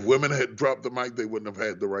 if women had dropped the mic, they wouldn't have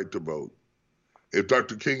had the right to vote. If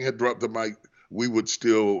Dr. King had dropped the mic, we would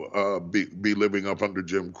still be living up under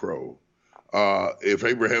Jim Crow. If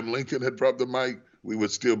Abraham Lincoln had dropped the mic, we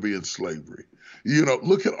would still be in slavery.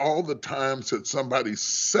 Look at all the times that somebody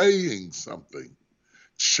saying something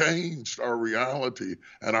changed our reality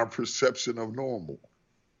and our perception of normal.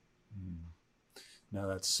 No,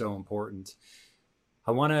 that's so important.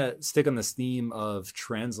 I want to stick on this theme of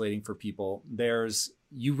translating for people.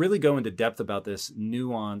 You really go into depth about this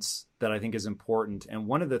nuance that I think is important. And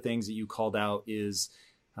one of the things that you called out is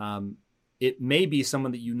it may be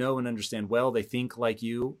someone that you know and understand well. They think like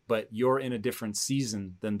you, but you're in a different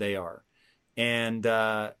season than they are. And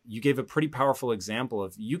you gave a pretty powerful example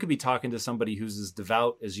of, you could be talking to somebody who's as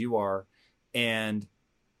devout as you are, and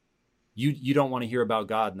you don't want to hear about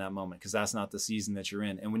God in that moment because that's not the season that you're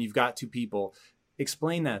in. And when you've got two people,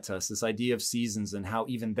 explain that to us, this idea of seasons and how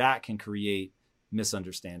even that can create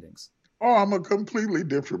misunderstandings. Oh, I'm a completely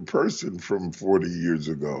different person from 40 years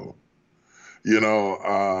ago.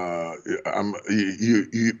 I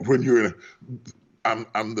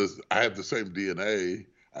have the same DNA,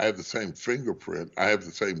 I have the same fingerprint, I have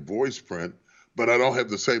the same voice print, but I don't have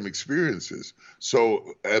the same experiences.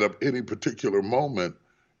 So at any particular moment,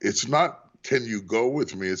 it's not, can you go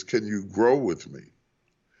with me? It's, can you grow with me?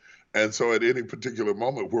 And so at any particular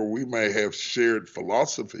moment where we may have shared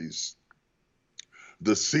philosophies,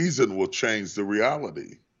 the season will change the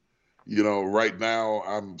reality. Right now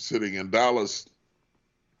I'm sitting in Dallas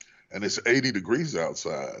and it's 80 degrees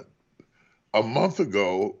outside. A month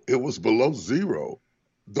ago, it was below zero.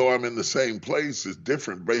 Though I'm in the same place, it's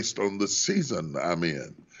different based on the season I'm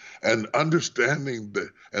in. And understanding that,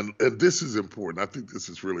 and this is important. I think this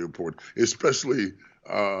is really important, especially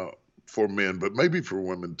for men, but maybe for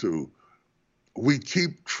women too. We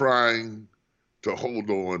keep trying to hold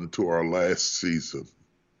on to our last season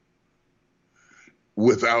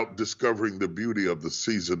without discovering the beauty of the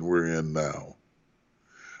season we're in now.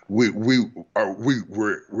 We're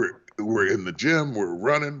in the gym, we're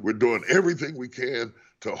running, we're doing everything we can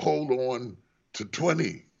to hold on to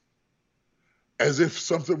 20, as if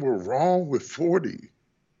something were wrong with 40.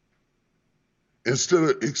 Instead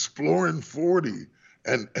of exploring 40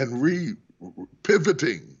 and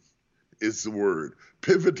pivoting is the word,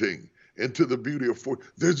 pivoting into the beauty of 40.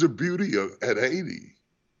 There's a beauty at 80.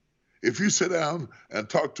 If you sit down and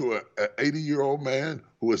talk to an 80-year-old man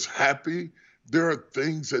who is happy, there are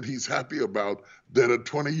things that he's happy about that a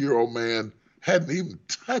 20-year-old man hadn't even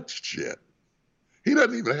touched yet. He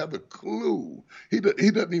doesn't even have a clue. He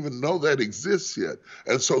doesn't even know that exists yet.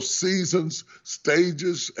 And so seasons,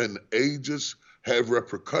 stages, and ages have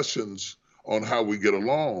repercussions on how we get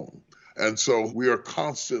along. And so we are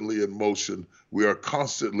constantly in motion. We are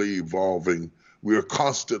constantly evolving. We are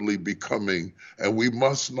constantly becoming. And we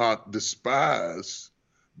must not despise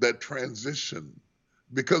that transition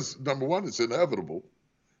because, number one, it's inevitable.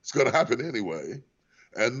 It's going to happen anyway.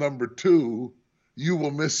 And number two, you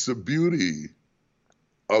will miss the beauty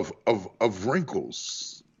of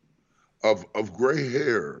wrinkles, of gray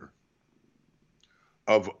hair,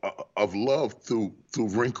 of love through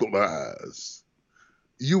wrinkled eyes.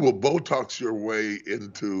 You will Botox your way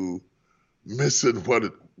into missing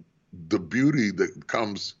the beauty that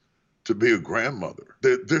comes to be a grandmother.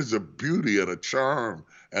 There's a beauty and a charm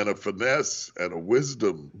and a finesse and a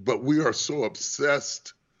wisdom, but we are so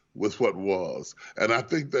obsessed with what was. And I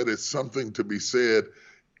think that it's something to be said.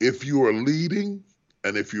 If you are leading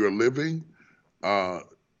and if you're living,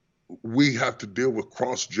 we have to deal with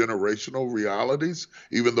cross-generational realities,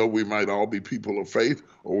 even though we might all be people of faith,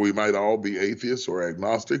 or we might all be atheists or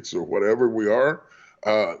agnostics or whatever we are.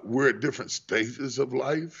 We're at different stages of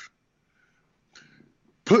life.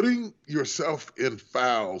 Putting yourself in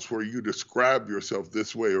files where you describe yourself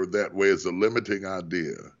this way or that way is a limiting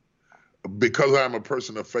idea. Because I'm a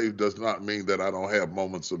person of faith does not mean that I don't have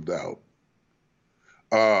moments of doubt.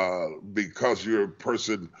 Because you're a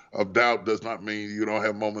person of doubt does not mean you don't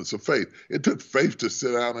have moments of faith. It took faith to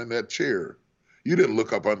sit down in that chair. You didn't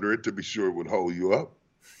look up under it to be sure it would hold you up.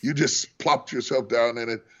 You just plopped yourself down in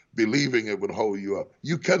it, believing it would hold you up.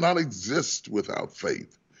 You cannot exist without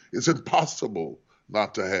faith. It's impossible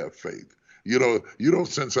not to have faith. You know, you don't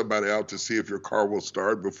send somebody out to see if your car will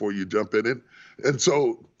start before you jump in it. And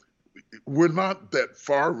so we're not that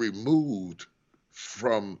far removed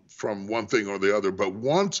from one thing or the other. But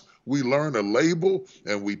once we learn a label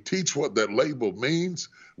and we teach what that label means,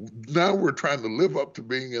 now we're trying to live up to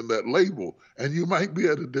being in that label. And you might be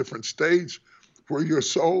at a different stage where your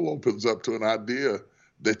soul opens up to an idea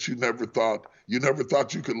that you never thought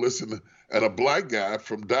you could listen to. And a black guy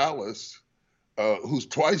from Dallas who's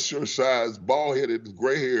twice your size, bald-headed and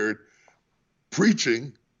gray-haired,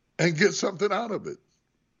 preaching and get something out of it.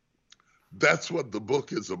 That's what the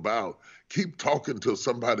book is about. Keep talking till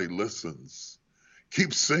somebody listens.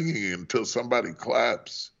 Keep singing until somebody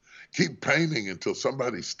claps. Keep painting until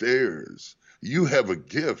somebody stares. You have a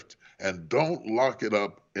gift, and don't lock it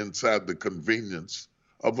up inside the convenience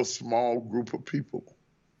of a small group of people.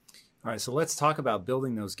 All right, so let's talk about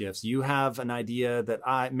building those gifts. You have an idea that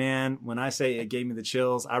when I say it gave me the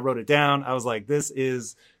chills, I wrote it down. I was like, this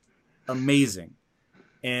is amazing.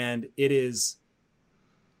 And it is,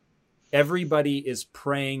 everybody is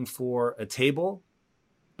praying for a table,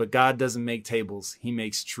 but God doesn't make tables. He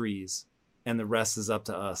makes trees, and the rest is up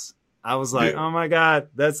to us. I was like, Oh my God,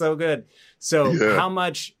 that's so good. So how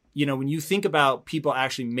much, when you think about people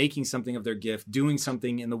actually making something of their gift, doing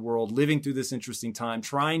something in the world, living through this interesting time,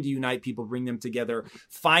 trying to unite people, bring them together,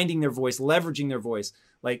 finding their voice, leveraging their voice,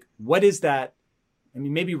 like, what is that? I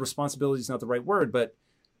mean, maybe responsibility is not the right word, but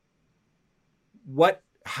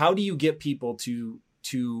how do you get people to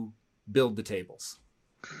build the tables?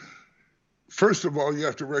 First of all, you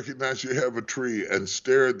have to recognize you have a tree and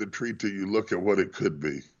stare at the tree till you look at what it could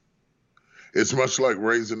be. It's much like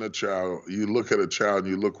raising a child. You look at a child and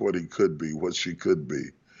you look what he could be, what she could be.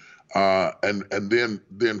 And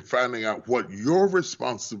then finding out what your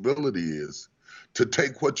responsibility is to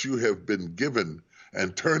take what you have been given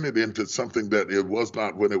and turn it into something that it was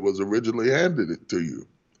not when it was originally handed to you.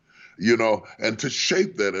 And to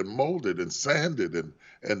shape that and mold it and sand it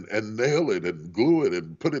and nail it and glue it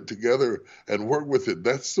and put it together and work with it.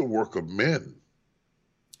 That's the work of men.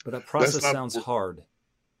 But that process sounds hard.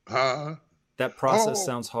 Huh? That process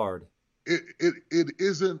sounds hard. It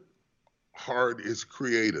isn't hard. It's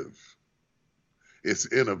creative.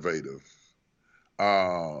 It's innovative.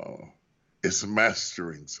 It's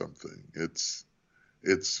mastering something.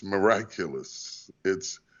 It's miraculous.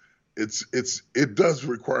 It does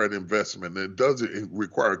require an investment, and it does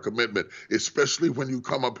require a commitment, especially when you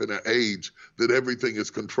come up in an age that everything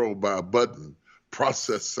is controlled by a button.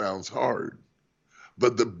 Process sounds hard,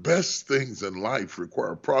 but the best things in life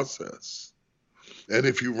require process. And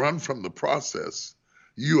if you run from the process,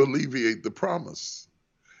 you alleviate the promise.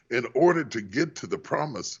 In order to get to the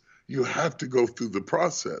promise, you have to go through the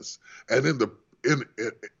process. And in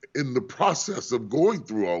the process of going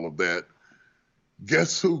through all of that,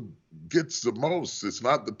 guess who gets the most? It's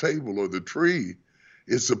not the table or the tree.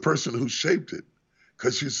 It's the person who shaped it.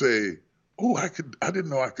 Because you say, oh, I didn't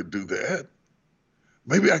know I could do that.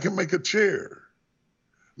 Maybe I can make a chair.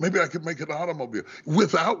 Maybe I could make an automobile.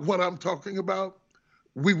 Without what I'm talking about,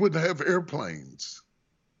 we wouldn't have airplanes.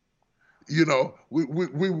 We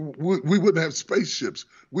wouldn't have spaceships.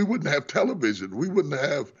 We wouldn't have television. We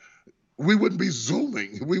wouldn't be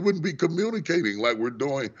Zooming. We wouldn't be communicating like we're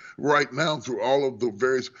doing right now through all of the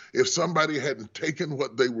various. If somebody hadn't taken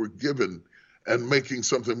what they were given and making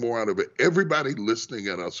something more out of it. Everybody listening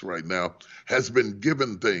at us right now has been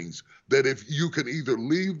given things that if you can either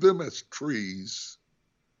leave them as trees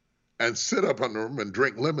and sit up under them and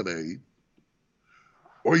drink lemonade,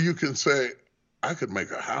 or you can say, I could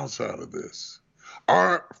make a house out of this.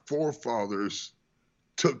 Our forefathers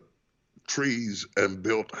took trees and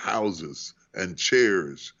built houses and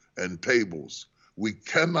chairs and tables. We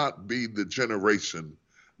cannot be the generation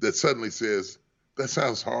that suddenly says, that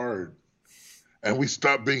sounds hard. And we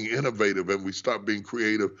stop being innovative and we stop being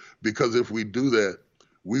creative, because if we do that,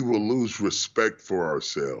 we will lose respect for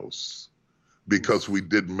ourselves because we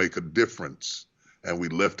didn't make a difference and we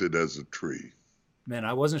left it as a tree. Man,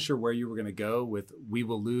 I wasn't sure where you were going to go with we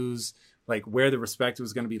will lose, like where the respect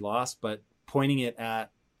was going to be lost, but pointing it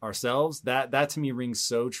at ourselves, that to me rings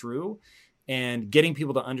so true. And getting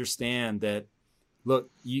people to understand that, look,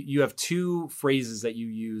 you have two phrases that you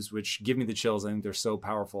use, which give me the chills. I think they're so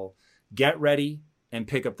powerful. Get ready and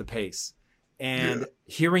pick up the pace. And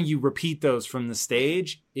hearing you repeat those from the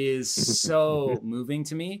stage is so moving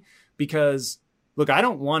to me, because look, I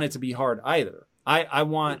don't want it to be hard either. I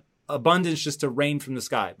want abundance just to rain from the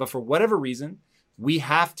sky. But for whatever reason, we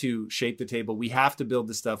have to shape the table. We have to build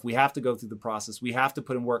this stuff. We have to go through the process. We have to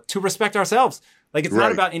put in work to respect ourselves. Like, it's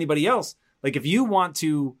not about anybody else. Like, if you want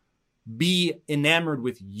to be enamored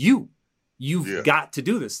with you've got to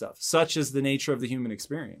do this stuff. Such is the nature of the human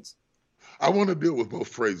experience. I want to deal with both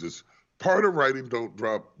phrases. Part of writing Don't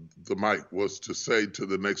Drop the Mic was to say to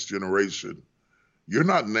the next generation, you're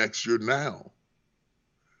not next, you're now.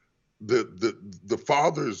 The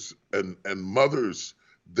fathers and mothers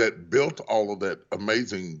that built all of that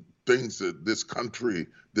amazing things that this country,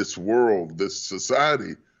 this world, this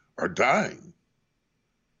society are dying.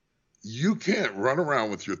 You can't run around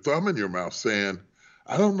with your thumb in your mouth saying,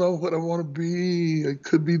 I don't know what I want to be. It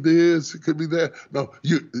could be this, it could be that. No,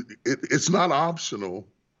 it's not optional.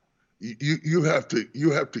 You have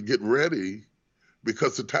to get ready,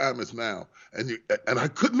 because the time is now. And I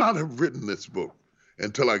could not have written this book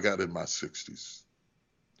until I got in my 60s.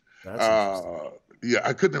 That's interesting. Yeah,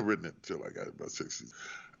 I couldn't have written it until I got in my 60s.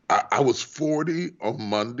 I was 40 on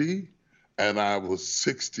Monday, and I was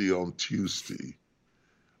 60 on Tuesday.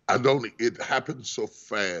 It happened so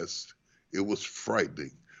fast, it was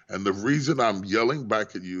frightening. And the reason I'm yelling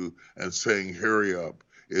back at you and saying, hurry up,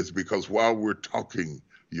 is because while we're talking,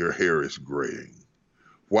 your hair is graying.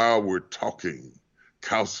 While we're talking,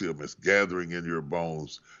 calcium is gathering in your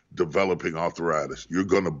bones, developing arthritis. You're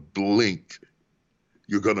going to blink.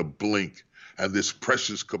 You're going to blink. And this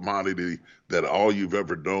precious commodity that all you've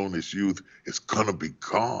ever known is youth is going to be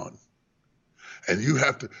gone. And you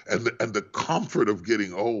have to, and the comfort of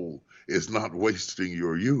getting old is not wasting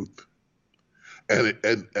your youth. And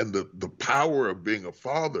the power of being a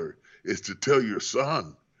father is to tell your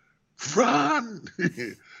son, run,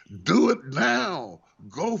 do it now,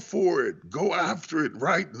 go for it, go after it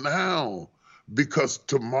right now, because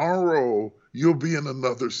tomorrow you'll be in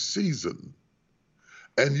another season.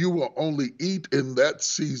 And you will only eat in that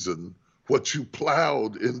season what you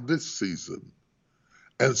plowed in this season.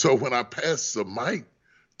 And so when I pass the mic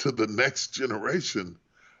to the next generation,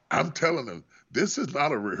 I'm telling them, this is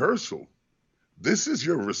not a rehearsal. This is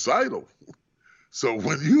your recital. So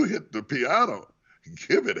when you hit the piano,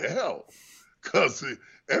 give it hell, because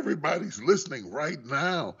everybody's listening right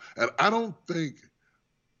now. And I don't think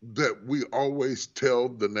that we always tell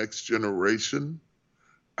the next generation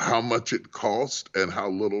how much it costs and how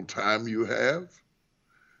little time you have,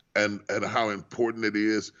 and how important it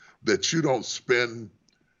is that you don't spend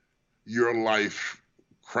your life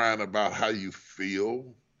crying about how you feel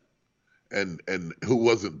and who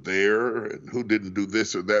wasn't there and who didn't do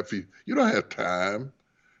this or that for you. You don't have time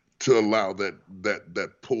to allow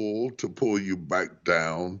that pull to pull you back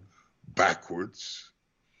down, backwards.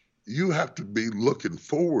 You have to be looking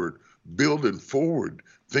forward, building forward,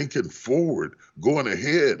 thinking forward, going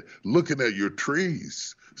ahead, looking at your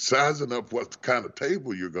trees, sizing up what kind of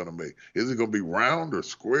table you're going to make. Is it going to be round or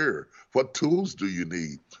square? What tools do you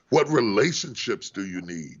need? What relationships do you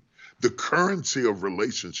need? The currency of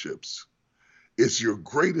relationships is your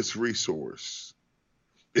greatest resource.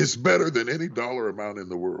 It's better than any dollar amount in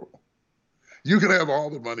the world. You can have all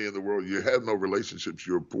the money in the world. You have no relationships,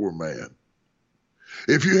 you're a poor man.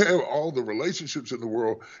 If you have all the relationships in the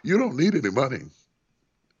world, you don't need any money,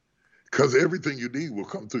 because everything you need will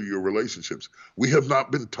come through your relationships. We have not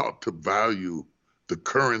been taught to value the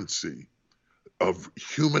currency of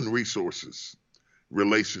human resources,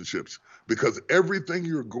 relationships, because everything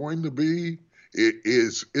you're going to be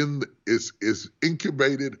is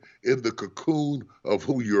incubated in the cocoon of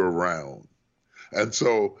who you're around. And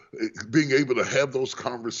so being able to have those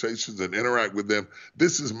conversations and interact with them,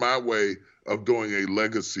 this is my way of doing a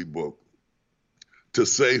legacy book. To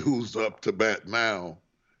say who's up to bat now,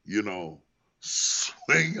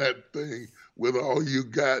 swing that thing with all you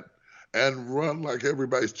got and run like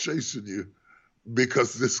everybody's chasing you,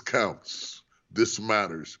 because this counts. This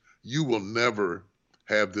matters. You will never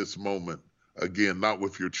have this moment again, not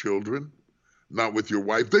with your children, not with your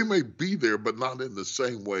wife. They may be there, but not in the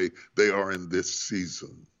same way they are in this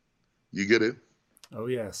season. You get it? Oh,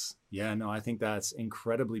 yes. Yeah, no, I think that's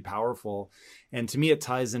incredibly powerful. And to me, it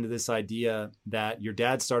ties into this idea that your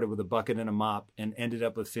dad started with a bucket and a mop and ended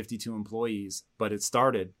up with 52 employees, but it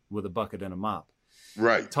started with a bucket and a mop.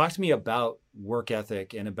 Right. Talk to me about work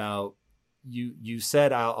ethic and about, you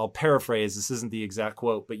said, I'll paraphrase, this isn't the exact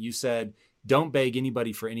quote, but you said, don't beg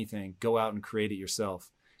anybody for anything. Go out and create it yourself.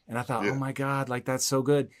 And I thought, oh my God, like that's so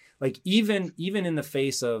good. Like even in the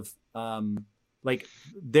face of, like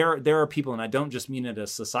there are people, and I don't just mean at a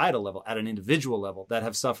societal level, at an individual level, that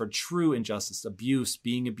have suffered true injustice, abuse,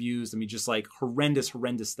 being abused. I mean, just like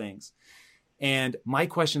horrendous things. And my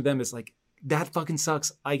question to them is like, that fucking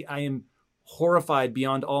sucks. I am horrified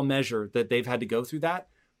beyond all measure that they've had to go through that.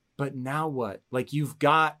 But now what? Like, you've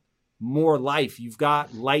got more life. You've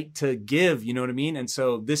got light to give. You know what I mean? And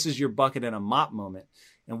so this is your bucket and a mop moment.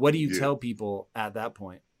 And what do you tell people at that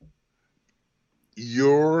point?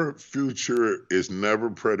 Your future is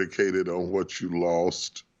never predicated on what you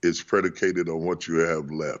lost. It's predicated on what you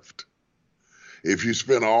have left. If you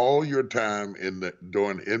spend all your time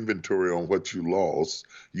doing inventory on what you lost,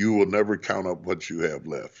 you will never count up what you have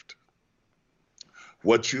left.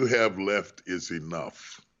 What you have left is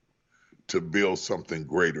enough to build something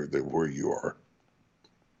greater than where you are.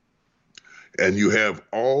 And you have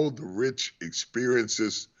all the rich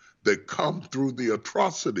experiences that come through the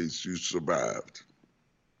atrocities you survived.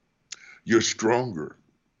 You're stronger.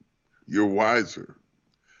 You're wiser.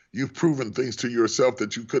 You've proven things to yourself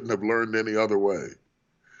that you couldn't have learned any other way,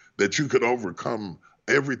 that you could overcome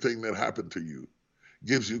everything that happened to you.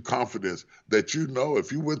 Gives you confidence that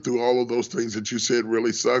if you went through all of those things that you said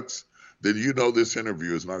really sucks, then this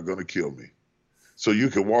interview is not going to kill me. So you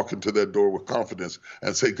can walk into that door with confidence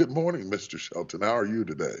and say, good morning, Mr. Shelton. How are you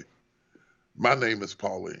today? My name is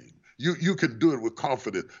Pauline. You can do it with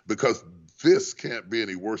confidence because this can't be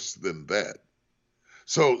any worse than that.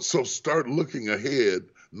 So start looking ahead.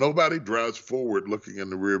 Nobody drives forward looking in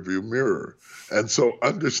the rearview mirror. And so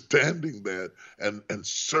understanding that and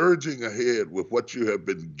surging ahead with what you have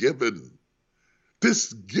been given.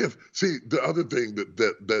 This gift. See, the other thing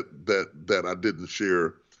that I didn't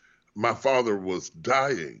share, my father was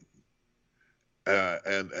dying,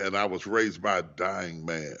 and I was raised by a dying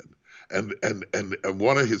man. And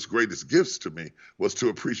one of his greatest gifts to me was to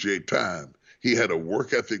appreciate time. He had a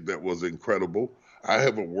work ethic that was incredible. I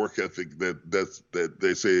have a work ethic that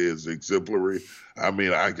they say is exemplary. I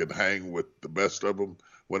mean, I can hang with the best of them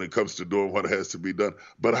when it comes to doing what has to be done.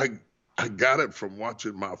 But I got it from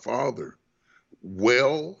watching my father,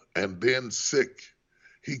 well and then sick.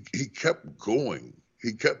 He kept going.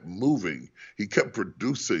 He kept moving. He kept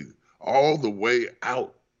producing all the way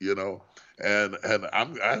out, And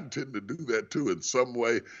I intend to do that too in some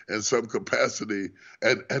way, in some capacity,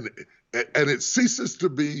 and it ceases to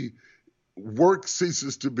be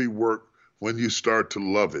work when you start to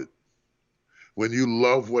love it. When you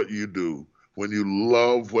love what you do,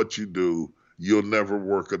 you'll never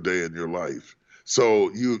work a day in your life.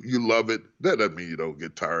 So you love it. That doesn't mean you don't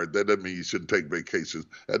get tired. That doesn't mean you shouldn't take vacations.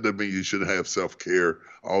 That doesn't mean you shouldn't have self-care,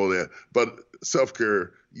 all of that. But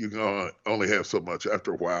self-care, you can only have so much.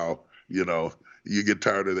 After a while, you get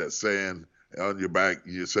tired of that sand on your back.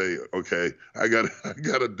 You say, okay, I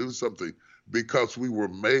gotta do something, because we were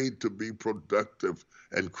made to be productive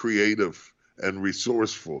and creative and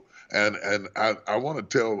resourceful. And I want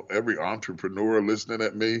to tell every entrepreneur listening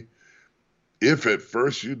at me, if at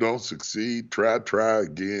first you don't succeed, try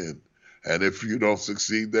again. And if you don't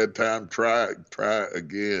succeed that time, try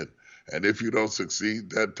again. And if you don't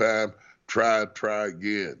succeed that time, try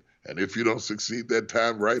again. And if you don't succeed that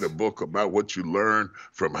time, write a book about what you learned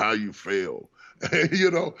from how you failed.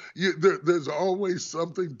 There's always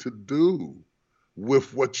something to do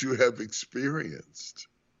with what you have experienced.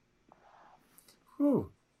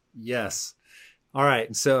 Whew. Yes. All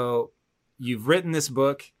right. So you've written this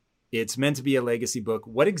book. It's meant to be a legacy book.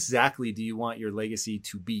 What exactly do you want your legacy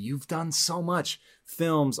to be? You've done so much: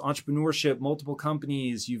 films, entrepreneurship, multiple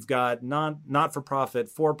companies. You've got not-for-profit,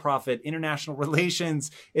 for-profit, international relations,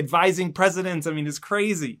 advising presidents. I mean, it's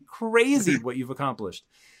crazy what you've accomplished.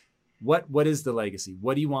 What is the legacy?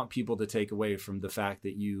 What do you want people to take away from the fact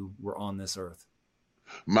that you were on this earth?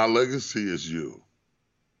 My legacy is you.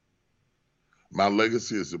 My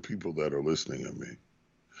legacy is the people that are listening to me.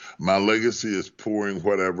 My legacy is pouring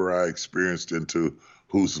whatever I experienced into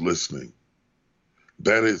who's listening.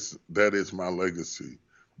 That is my legacy.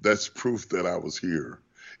 That's proof that I was here.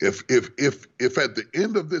 If at the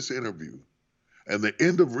end of this interview and the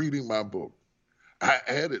end of reading my book, I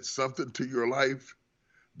added something to your life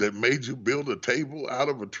that made you build a table out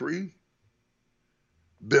of a tree,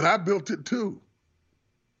 then I built it too.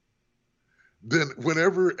 Then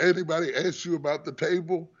whenever anybody asks you about the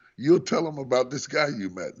table, you'll tell them about this guy you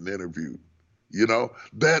met and interviewed. You know,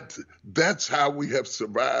 that's how we have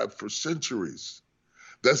survived for centuries.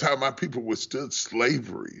 That's how my people withstood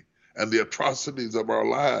slavery and the atrocities of our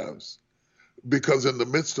lives. Because in the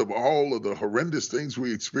midst of all of the horrendous things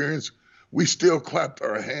we experienced, we still clapped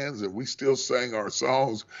our hands and we still sang our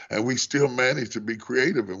songs and we still managed to be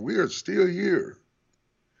creative, and we are still here.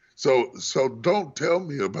 So don't tell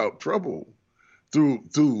me about trouble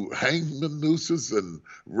through hangman nooses and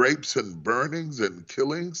rapes and burnings and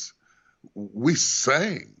killings. We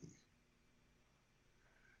sang.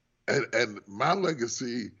 And my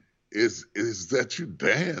legacy is that you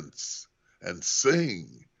dance and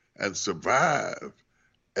sing and survive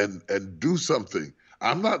and do something.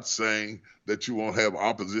 I'm not saying that you won't have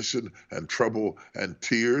opposition and trouble and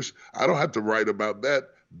tears. I don't have to write about that.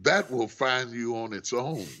 That will find you on its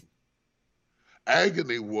own.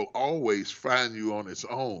 Agony will always find you on its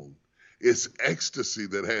own. It's ecstasy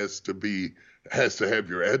that has to have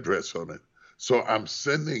your address on it. So I'm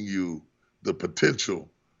sending you the potential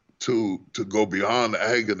to go beyond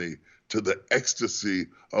agony to the ecstasy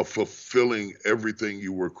of fulfilling everything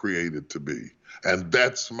you were created to be. And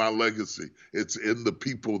that's my legacy. It's in the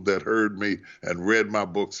people that heard me and read my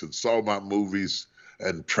books and saw my movies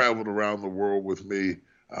and traveled around the world with me.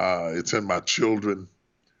 It's in my children.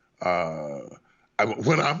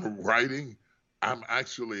 When I'm writing, I'm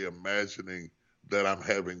actually imagining that I'm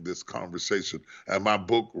having this conversation, and my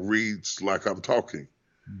book reads like I'm talking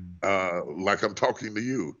to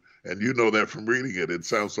you. And you know that from reading it. It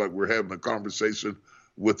sounds like we're having a conversation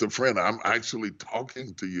with a friend. I'm actually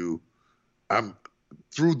talking to you. I'm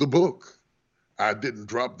through the book. I didn't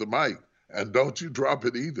drop the mic, and don't you drop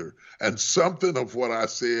it either. And something of what I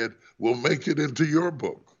said will make it into your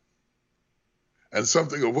book. And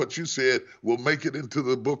something of what you said will make it into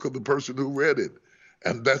the book of the person who read it.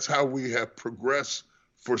 And that's how we have progressed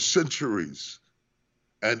for centuries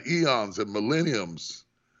and eons and millenniums,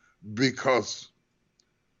 because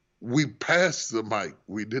we passed the mic.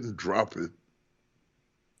 We didn't drop it.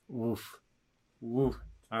 Woof. Woof.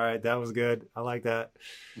 All right. That was good. I like that.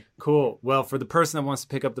 Cool. Well, for the person that wants to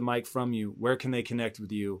pick up the mic from you, where can they connect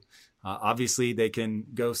with you? Obviously, they can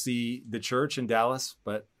go see the church in Dallas,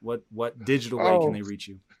 but what digital way can they reach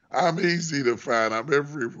you? I'm easy to find. I'm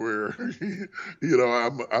everywhere. You know,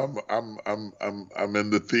 I'm in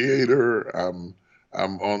the theater. I'm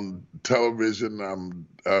on television. I'm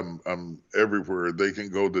everywhere. They can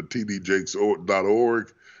go to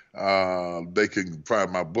tdjakes.org. They can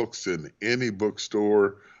find my books in any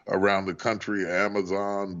bookstore around the country,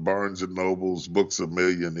 Amazon, Barnes and Nobles, Books A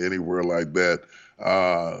Million, anywhere like that.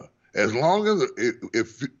 As long as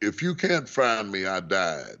if you can't find me, I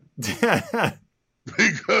died.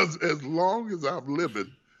 Because as long as I'm living,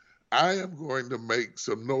 I am going to make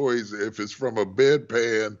some noise. If it's from a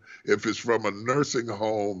bedpan, if it's from a nursing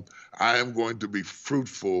home, I am going to be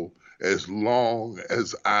fruitful as long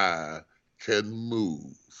as I can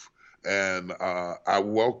move. And I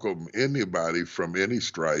welcome anybody from any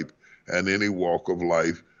stripe and any walk of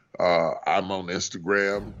life. I'm on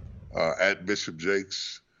Instagram at Bishop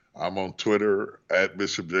Jakes. I'm on Twitter at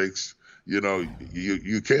Bishop Jakes. You know,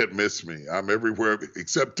 you can't miss me. I'm everywhere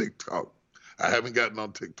except TikTok. I haven't gotten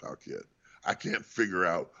on TikTok yet. I can't figure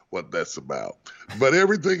out what that's about. But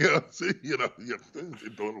everything else, you know, you're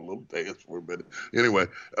doing a little dance for a minute. Anyway,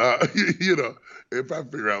 you know, if I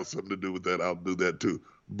figure out something to do with that, I'll do that too.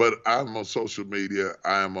 But I'm on social media.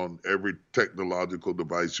 I am on every technological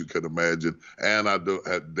device you can imagine. And I do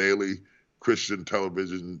have daily Christian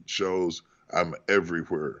television shows. I'm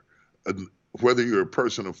everywhere. And whether you're a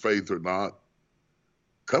person of faith or not,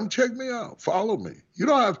 come check me out. Follow me. You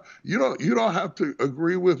don't have to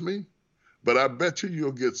agree with me, but I bet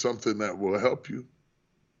you'll get something that will help you.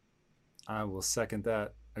 I will second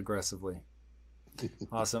that aggressively.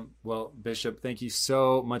 Awesome. Well, Bishop, thank you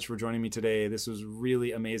so much for joining me today. This was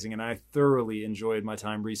really amazing, and I thoroughly enjoyed my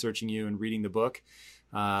time researching you and reading the book.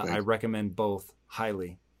 I recommend both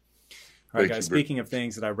highly. All right, guys, speaking of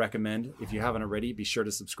things that I recommend, if you haven't already, be sure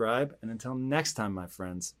to subscribe. And until next time, my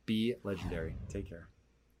friends, be legendary. Take care.